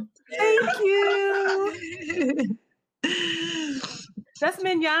is true. Thank you. That's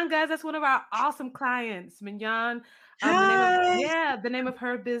Mignon, guys. That's one of our awesome clients. Mignon. The name of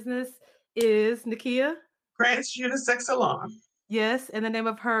her business is Nakia Grant's Unisex Salon. Yes, and the name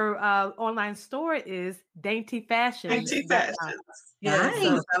of her online store is Dainty Fashions. Dainty Fashions. Yes,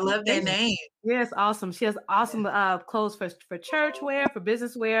 nice. I love that name. Yes, awesome. She has awesome clothes for church wear, for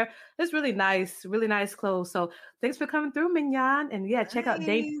business wear. It's really nice clothes. So thanks for coming through, Mignon. And yeah, check out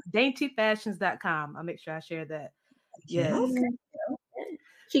dainyfashions.com. I'll make sure I share that. Yes. Okay.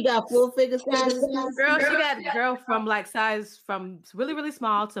 She got full figure size. Girl, she got girl from like size from really, really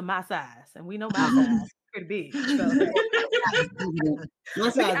small to my size. And we know my size. Pretty big. So.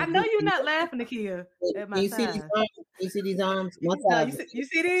 I know you're not laughing, Nakia, at my size. You see these arms? My size. No, you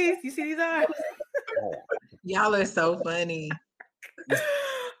see these? You see these arms? Y'all are so funny.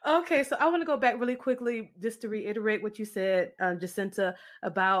 Okay, so I want to go back really quickly just to reiterate what you said, Jacinta,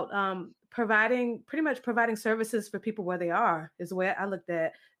 about providing services for people where they are is the way I looked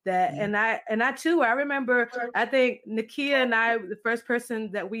at that. Mm-hmm. And I too, I remember, I think Nakia and I, the first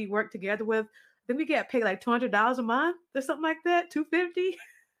person that we worked together with, then we get paid like $200 a month or something like that, $250,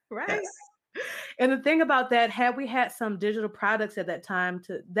 right? Yes. And the thing about that, had we had some digital products at that time,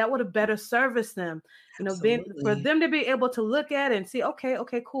 that would have better serviced them, for them to be able to look at it and see,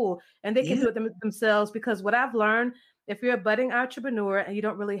 okay, cool, and they can do it themselves. Because what I've learned, if you're a budding entrepreneur and you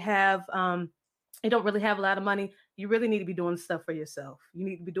don't really have a lot of money, you really need to be doing stuff for yourself. You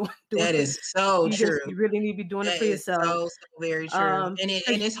need to be doing that is so true. You really need to be doing it for yourself. So very true. And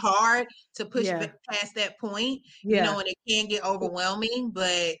it's hard to push past that point, and it can get overwhelming.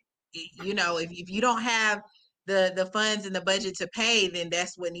 But if you don't have the funds and the budget to pay, then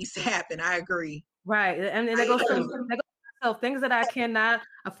that's what needs to happen. I agree. Right, and that goes to things that I cannot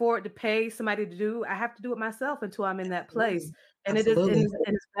afford to pay somebody to do. I have to do it myself until I'm in that place. And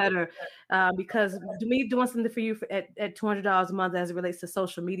it's better because to me, doing something for you at $200 a month as it relates to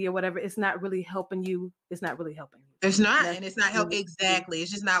social media, whatever, it's not really helping you. It's not really helping you. It's not, and it's not helping. Exactly.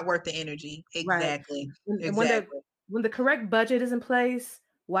 It's just not worth the energy. Exactly. Right. And when the correct budget is in place,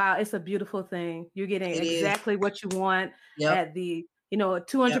 wow, it's a beautiful thing. You're getting exactly what you want at the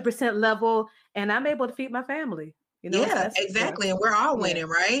 200% level, and I'm able to feed my family. Exactly. And we're all winning,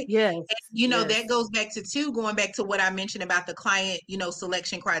 right? Yes. And, that goes back to going back to what I mentioned about the client,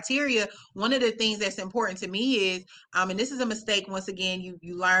 selection criteria. One of the things that's important to me is, and this is a mistake, once again, you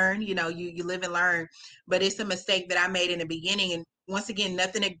learn, you live and learn, but it's a mistake that I made in the beginning. And once again,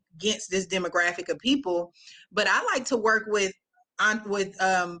 nothing against this demographic of people, but I like to work with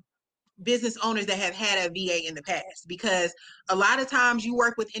business owners that have had a VA in the past, because a lot of times you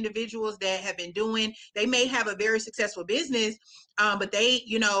work with individuals that have been they may have a very successful business, but they,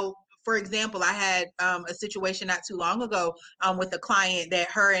 for example, I had a situation not too long ago with a client that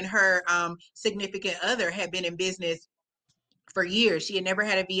her and her significant other had been in business for years. She had never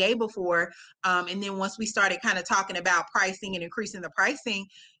had a VA before. And then once we started kind of talking about pricing and increasing the pricing,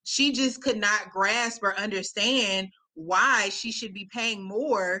 she just could not grasp or understand why she should be paying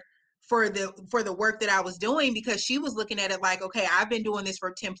more for the work that I was doing, because she was looking at it like, okay, I've been doing this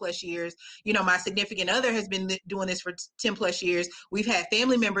for 10 plus years. You know, my significant other has been doing this for 10 plus years. We've had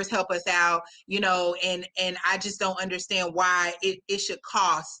family members help us out, you know, and I just don't understand why it should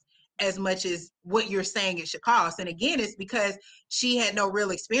cost as much as what you're saying it should cost. And again, it's because she had no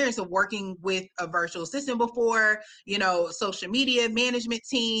real experience of working with a virtual assistant before, you know, social media management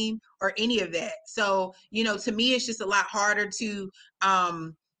team or any of that. So, you know, to me, it's just a lot harder to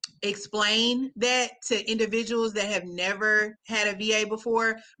explain that to individuals that have never had a VA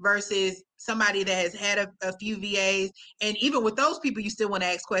before versus somebody that has had a few VAs. And even with those people, you still want to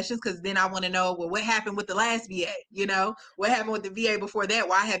ask questions, because then I want to know, well, what happened with the last VA? You know, what happened with the VA before that?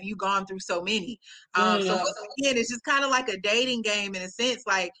 Why have you gone through so many? So again, it's just kind of like a dating game in a sense.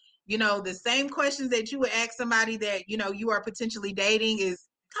 Like, you know, the same questions that you would ask somebody that, you know, you are potentially dating is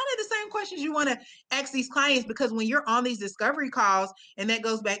kind of the same questions you want to ask these clients, because when you're on these discovery calls, and that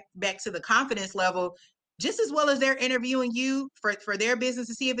goes back to the confidence level, just as well as they're interviewing you for their business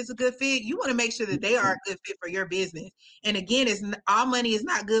to see if it's a good fit, you want to make sure that they are a good fit for your business. And again, all money is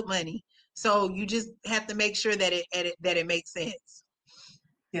not good money. So you just have to make sure that it makes sense.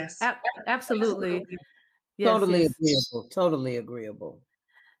 Yes. Absolutely. Yes, Totally yes. agreeable. Totally agreeable.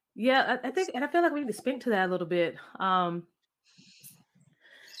 Yeah, I think, and I feel like we need to speak to that a little bit.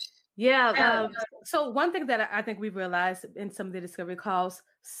 So one thing that I think we've realized in some of the discovery calls,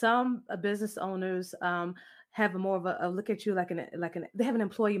 some business owners have more of a look at you like they have an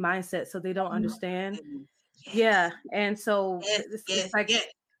employee mindset, so they don't understand. Yes. Yeah, and so it's like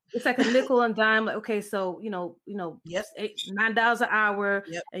a nickel and dime. Like, okay, so you know, Yep. $9 an hour,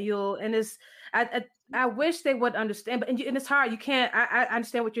 Yep. and it's I wish they would understand, but and it's hard. You can't. I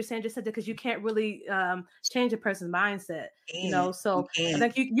understand what you're saying, just because you can't really change a person's mindset. You know, so I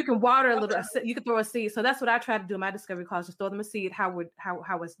think you can water a little. You can throw a seed. So that's what I try to do in my discovery calls: just throw them a seed. How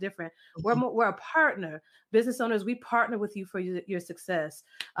it's different. We're a partner. Business owners, we partner with you for your success.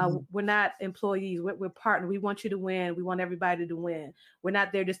 We're not employees. We're partner. We want you to win. We want everybody to win. We're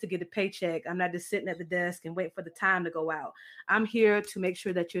not there just to get a paycheck. I'm not just sitting at the desk and wait for the time to go out. I'm here to make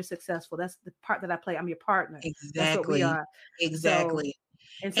sure that you're successful. That's the part that I play. I'm your partner. Exactly. That's what we are. Exactly.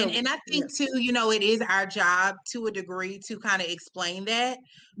 So, and I think too, you know, it is our job to a degree to kind of explain that,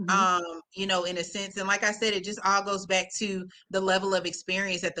 you know, in a sense. And like I said, it just all goes back to the level of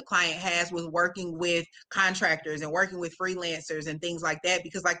experience that the client has with working with contractors and working with freelancers and things like that.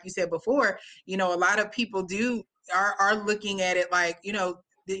 Because like you said before, you know, a lot of people are looking at it like, you know,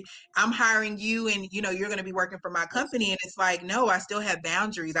 I'm hiring you and, you know, you're going to be working for my company. And it's like, no, I still have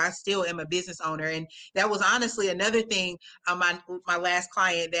boundaries. I still am a business owner. And that was honestly another thing. My last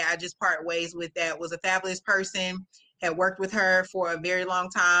client that I just part ways with, that was a fabulous person, had worked with her for a very long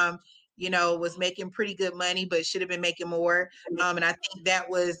time, you know, was making pretty good money, but should have been making more. And I think that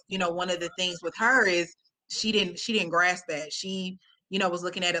was, you know, one of the things with her is she didn't grasp that. She, you know, was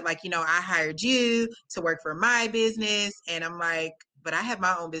looking at it like, you know, I hired you to work for my business. And I'm like, but I have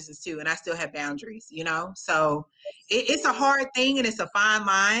my own business too, and I still have boundaries, you know? So it's a hard thing and it's a fine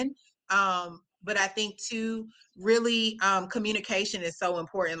line. But I think too, really, communication is so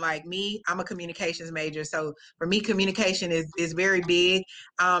important. Like me, I'm a communications major. So for me, communication is very big.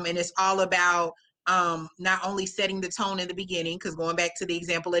 And it's all about not only setting the tone in the beginning, because going back to the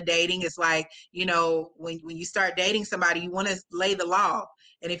example of dating, it's like, you know, when you start dating somebody, you want to lay the law.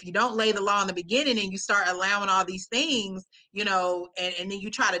 And if you don't lay the law in the beginning and you start allowing all these things, you know, and then you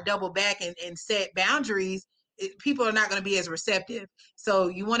try to double back and set boundaries, people are not going to be as receptive. So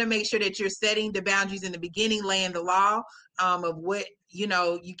you want to make sure that you're setting the boundaries in the beginning, laying the law of what, you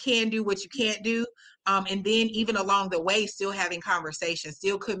know, you can do, what you can't do. And then even along the way, still having conversations,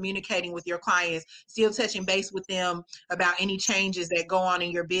 still communicating with your clients, still touching base with them about any changes that go on in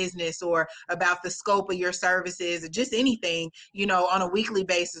your business or about the scope of your services or just anything, you know, on a weekly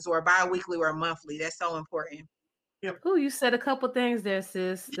basis or bi-weekly or monthly. That's so important. Yep. Oh, you said a couple things there,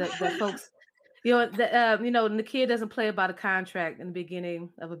 sis, that folks, you know, Nakia doesn't play about a contract in the beginning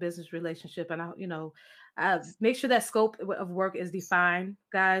of a business relationship. And make sure that scope of work is defined,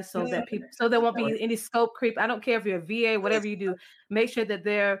 guys, so that so there won't be any scope creep. I don't care if you're a VA, whatever you do, make sure that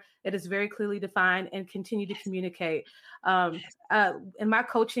it is very clearly defined and continue to communicate. In my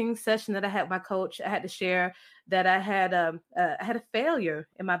coaching session that I had with my coach, I had to share that I had a failure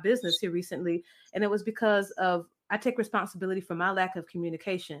in my business here recently, and it was because I take responsibility for my lack of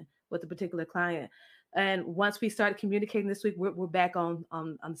communication with a particular client. And once we started communicating this week, we're back on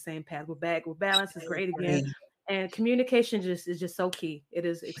the same path. We're back. We're balanced. It's great again. And communication is just so key. It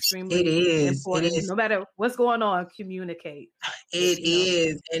is extremely important. No matter what's going on, communicate. It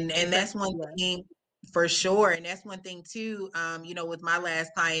is. And that's one thing For sure. And that's one thing too, with my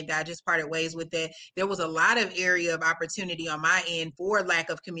last client that I just parted ways with, that there was a lot of area of opportunity on my end for lack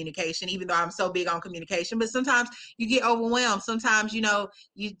of communication, even though I'm so big on communication. But sometimes you get overwhelmed. Sometimes,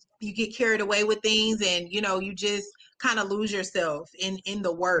 you get carried away with things, and, you just kind of lose yourself in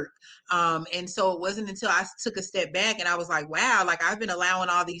the work. And so it wasn't until I took a step back and I was like, wow, like I've been allowing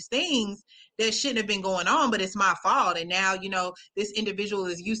all these things that shouldn't have been going on, but it's my fault. And now, this individual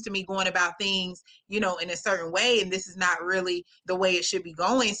is used to me going about things, in a certain way, and this is not really the way it should be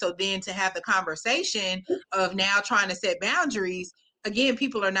going. So then to have the conversation of now trying to set boundaries, again,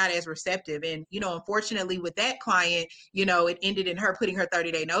 people are not as receptive. And, unfortunately with that client, it ended in her putting her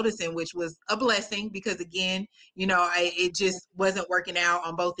 30-day notice in, which was a blessing because, again, it just wasn't working out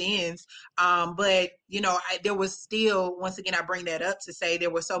on both ends. But, there was still, once again, I bring that up to say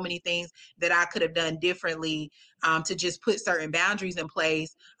there were so many things that I could have done differently to just put certain boundaries in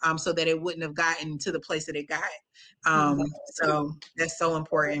place so that it wouldn't have gotten to the place that it got. So that's so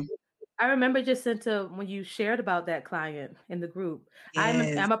important. I remember Jacinta when you shared about that client in the group.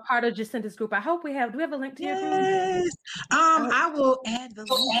 Yes. I'm a part of Jacinta's group. I hope do we have a link to your group? Yes. I will add the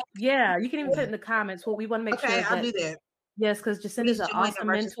link. Yeah, you can even put it in the comments. Well, we want to make sure that I'll do that. Yes, because Jacinta's an awesome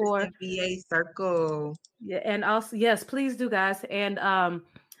mentor. VA Circle. Yeah, and also yes, please do, guys. And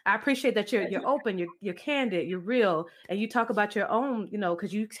I appreciate that you're open, you're candid, you're real, and you talk about your own,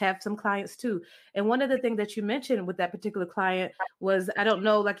 because you have some clients too. And one of the things that you mentioned with that particular client was, I don't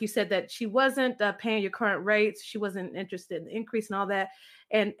know, like you said, that she wasn't paying your current rates, she wasn't interested in the increase and all that.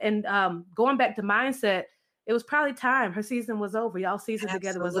 And going back to mindset, it was probably time. Her season was over. Y'all season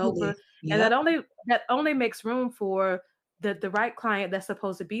together was over, and that only makes room for the right client that's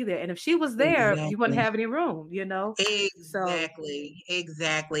supposed to be there. And if she was there, you wouldn't have any room, Exactly.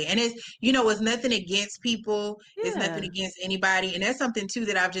 And it's nothing against people. Yeah. It's nothing against anybody. And that's something too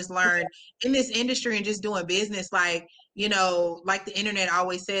that I've just learned in this industry and just doing business. Like, like the internet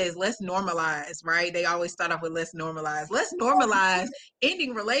always says, let's normalize, right? They always start off with let's normalize. Let's normalize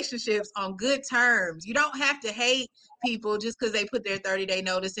ending relationships on good terms. You don't have to hate people just because they put their 30-day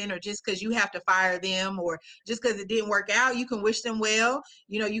notice in, or just because you have to fire them, or just because it didn't work out. You can wish them well.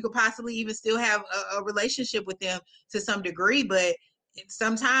 You could possibly even still have a relationship with them to some degree, but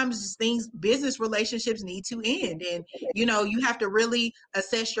sometimes business relationships need to end. And, you have to really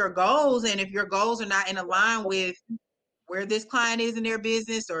assess your goals. And if your goals are not in line with where this client is in their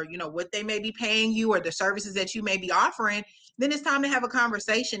business, or, what they may be paying you, or the services that you may be offering, then it's time to have a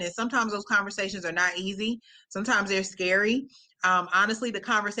conversation. And sometimes those conversations are not easy. Sometimes they're scary. Honestly, the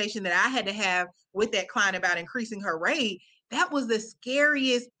conversation that I had to have with that client about increasing her rate, that was the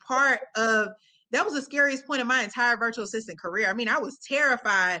scariest point of my entire virtual assistant career. I mean, I was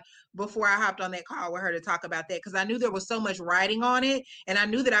terrified before I hopped on that call with her to talk about that, because I knew there was so much writing on it, and I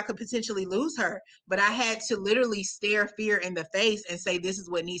knew that I could potentially lose her. But I had to literally stare fear in the face and say, this is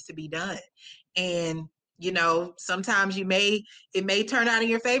what needs to be done. And sometimes it may turn out in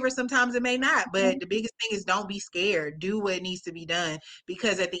your favor, sometimes it may not. But the biggest thing is, don't be scared. Do what needs to be done,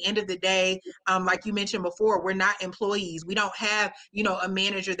 because at the end of the day, like you mentioned before, we're not employees. We don't have, a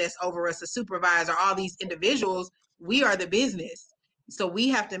manager that's over us, a supervisor, all these individuals. We are the business. So we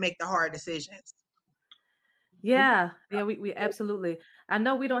have to make the hard decisions. Yeah, we absolutely. I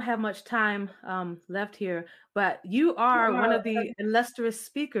know we don't have much time left here, but you are one of the illustrious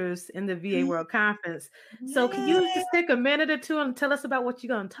speakers in the VA World Conference. So can you just take a minute or two and tell us about what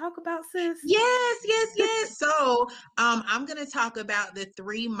you're going to talk about, sis? Yes. So I'm going to talk about the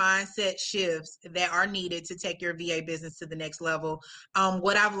 3 mindset shifts that are needed to take your VA business to the next level.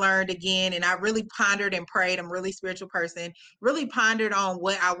 What I've learned, again, and I really pondered and prayed. I'm a really spiritual person, really pondered on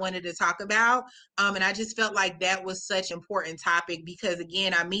what I wanted to talk about. And I just felt like that was such an important topic, because,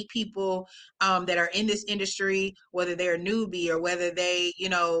 again, I meet people that are in this industry, whether they're a newbie or whether they,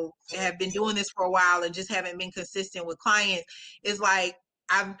 have been doing this for a while and just haven't been consistent with clients. It's like,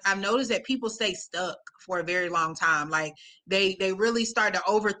 I've noticed that people stay stuck for a very long time. Like they really start to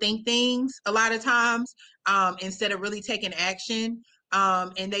overthink things a lot of times instead of really taking action.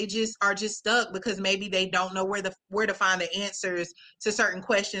 And they are just stuck because maybe they don't know where to find the answers to certain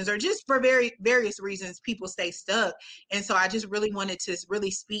questions, or just for various reasons people stay stuck. And so I just really wanted to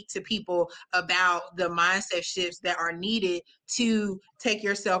really speak to people about the mindset shifts that are needed to take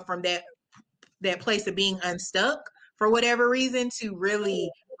yourself from that place of being unstuck for whatever reason to really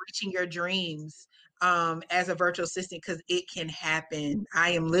reaching your dreams as a virtual assistant, because it can happen.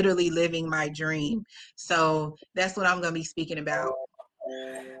 I am literally living my dream. So that's what I'm going to be speaking about.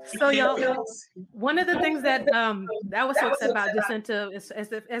 So y'all, one of the things that I was so excited about Jacinta is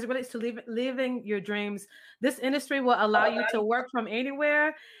as it relates to living your dreams. This industry will allow you to work from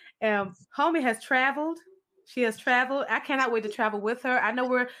anywhere. Homie has traveled. She has traveled. I cannot wait to travel with her. I know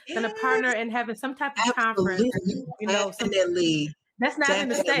we're going to partner in having some type of conference. You know, definitely. That's not in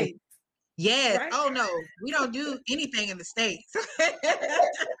the States. Yes. Right? Oh no, we don't do anything in the States.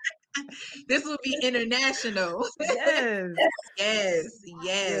 This will be international.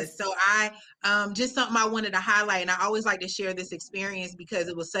 Yes. So I just something I wanted to highlight, and I always like to share this experience because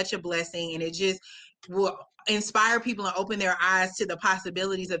it was such a blessing, and it just will inspire people and open their eyes to the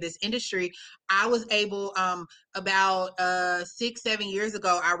possibilities of this industry. I was able about 6-7 years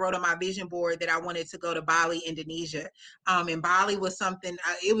ago, I wrote on my vision board that I wanted to go to Bali, Indonesia. And Bali was something,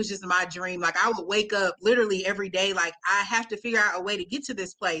 it was just my dream. Like I would wake up literally every day, like I have to figure out a way to get to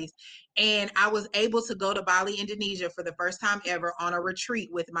this place. And I was able to go to Bali, Indonesia for the first time ever on a retreat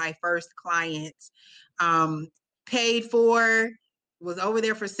with my first clients. Paid for, was over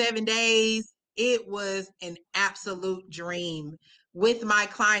there for 7 days. It was an absolute dream with my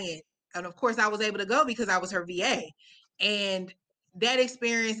client. And of course, I was able to go because I was her VA. And that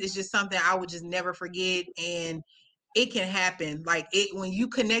experience is just something I would just never forget. And it can happen. Like it, when you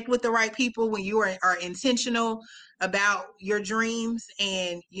connect with the right people, when you are intentional about your dreams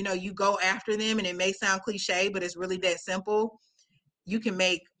and, you know, you go after them, and it may sound cliche, but it's really that simple. You can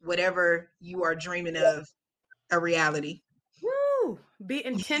make whatever you are dreaming of a reality. Woo! Be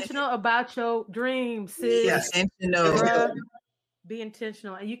intentional about your dreams, sis. Yes. Intentional. Bruh, be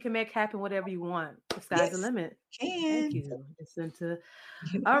intentional, and you can make happen whatever you want. The sky's the limit. Thank you, Jacinta.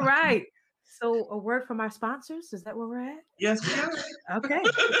 All right. So a word from our sponsors. Is that where we're at? Yes, we are. Okay.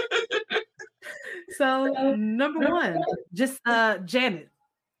 So number one, just Janet.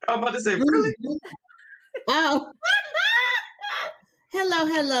 I'm about to say, really? Oh.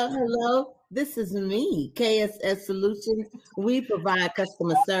 Hello. This is me, KSS Solutions. We provide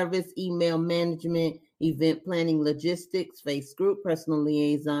customer service, email management, event planning, logistics, face group, personal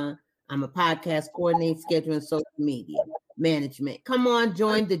liaison. I'm a podcast coordinator, scheduling, social media management. Come on,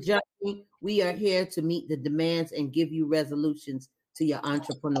 join the journey. We are here to meet the demands and give you resolutions to your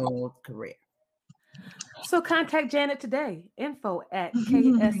entrepreneurial career. So contact Janet today. Info at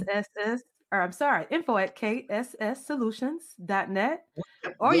kssolutions.net.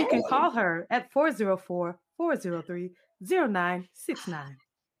 Or you can call her at 404-403-0969.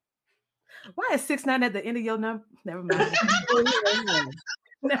 Why is 69 at the end of your number? Never mind.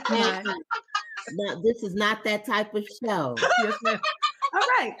 Never mind. Now, this is not that type of show. Yes, ma'am. All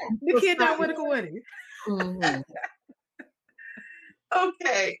right. The kid not want to go in it. Mm-hmm.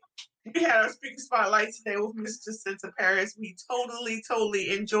 Okay. We had our speaker spotlight today with Miss Jacinta Paris. We totally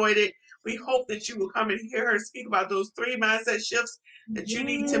enjoyed it. We hope that you will come and hear her speak about those 3 mindset shifts that you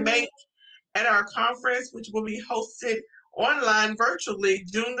need to make at our conference, which will be hosted online virtually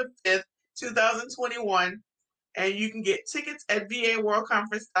June the 5th, 2021. And you can get tickets at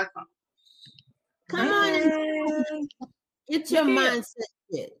vaworldconference.com. Come on. Get your mindset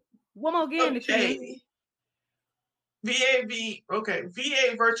fit. One more again. Okay. VA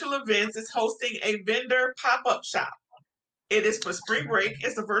Virtual Events is hosting a vendor pop-up shop. It is for spring break.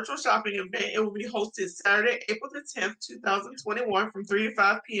 It's a virtual shopping event. It will be hosted Saturday, April the 10th, 2021 from 3 to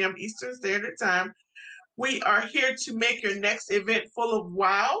 5 p.m. Eastern Standard Time. We are here to make your next event full of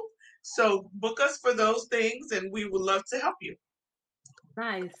wow. So book us for those things, and we would love to help you.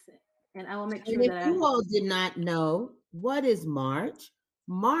 Nice. And I will make sure and if that you all did not know, what is March?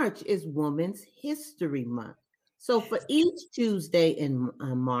 March is Women's History Month. So for each Tuesday in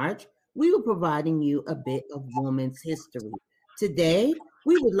March, we were providing you a bit of women's history. Today,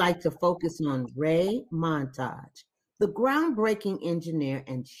 we would like to focus on Ray Montage, the groundbreaking engineer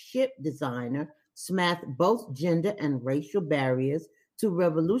and ship designer, smashed both gender and racial barriers to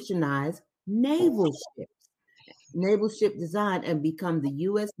revolutionize naval ship design and become the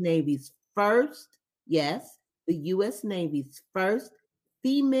U.S. Navy's first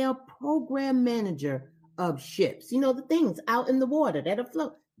female program manager of ships. You know, the things out in the water that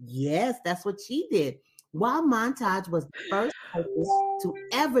afloat. Yes, that's what she did. While Montage was the first person to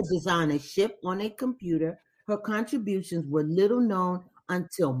ever design a ship on a computer, her contributions were little known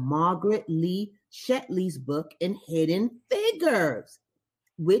until Margaret Lee Shetley's book in Hidden Figures,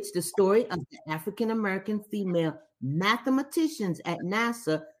 which the story of the African-American female mathematicians at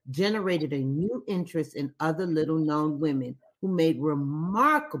NASA generated a new interest in other little-known women who made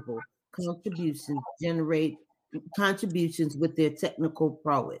remarkable contributions with their technical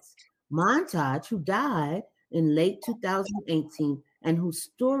prowess. Montage, who died in late 2018 and whose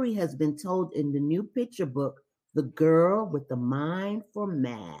story has been told in the new picture book The girl with the mind for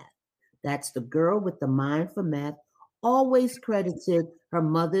math. That's the girl with the mind for math. Always credited her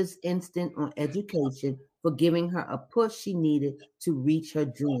mother's instinct on education for giving her a push she needed to reach her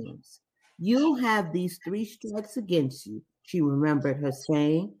dreams. You have these 3 strikes against you. She remembered her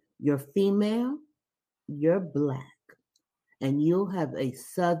saying, you're female, you're Black, and you'll have a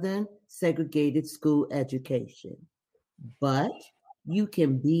Southern segregated school education. But you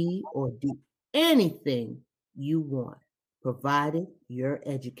can be or do anything you want, provided you're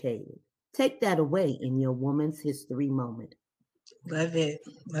educated. Take that away in your Woman's History Moment. Love it.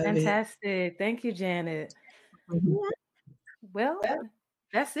 Love Fantastic. Thank you, Janet. Mhm. Well,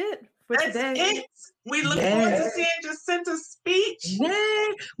 that's it for That's today. it. We look forward to seeing Jacinta's speech. Yeah.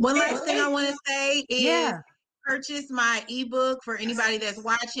 One last thing I want to say is Yeah. purchase my ebook for anybody that's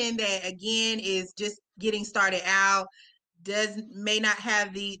watching that, again, is just getting started out, may not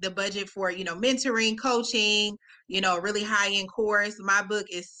have the budget for, mentoring, coaching, a really high-end course. My book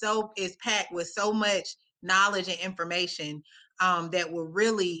is packed with so much knowledge and information that will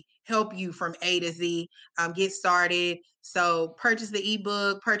really help you from A to Z get started. So purchase the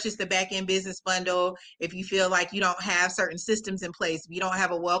ebook, purchase the back-end business bundle. If you feel like you don't have certain systems in place, if you don't have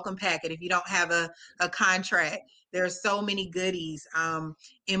a welcome packet, if you don't have a contract, there are so many goodies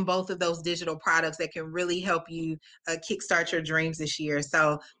in both of those digital products that can really help you kickstart your dreams this year.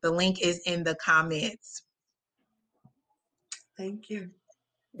 So the link is in the comments. Thank you.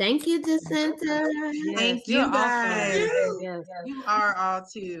 Thank you, Jacinta. Yes, Thank you're you guys. awesome. Yes. You are all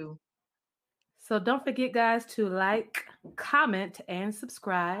too. So don't forget, guys, to like, comment, and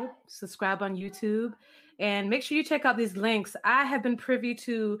subscribe. Subscribe on YouTube. And make sure you check out these links. I have been privy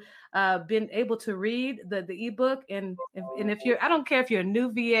to been able to read the ebook. And if you're, I don't care if you're a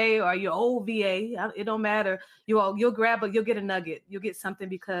new VA or your old VA, it don't matter. You'll get a nugget. You'll get something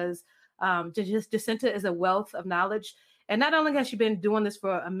because Jacinta is a wealth of knowledge. And not only has she been doing this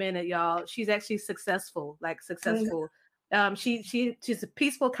for a minute, y'all, she's actually successful. She's a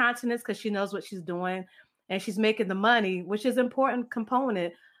peaceful countenance because she knows what she's doing, and she's making the money, which is an important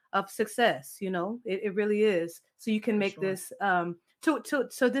component of success. It really is. So you can make this so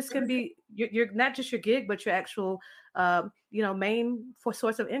this can be you're not just your gig, but your actual main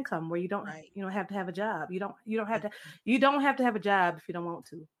source of income, where you don't have to have a job. You don't have to have a job if you don't want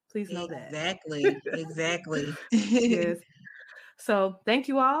to. Please know that. Exactly. Yes. So thank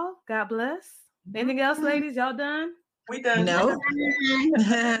you all. God bless. Anything else, ladies? Y'all done? We done. No. All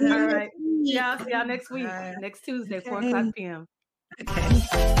right. Yeah, I'll see y'all next week, next Tuesday, 4:00 p.m.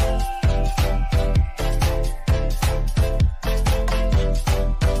 Okay.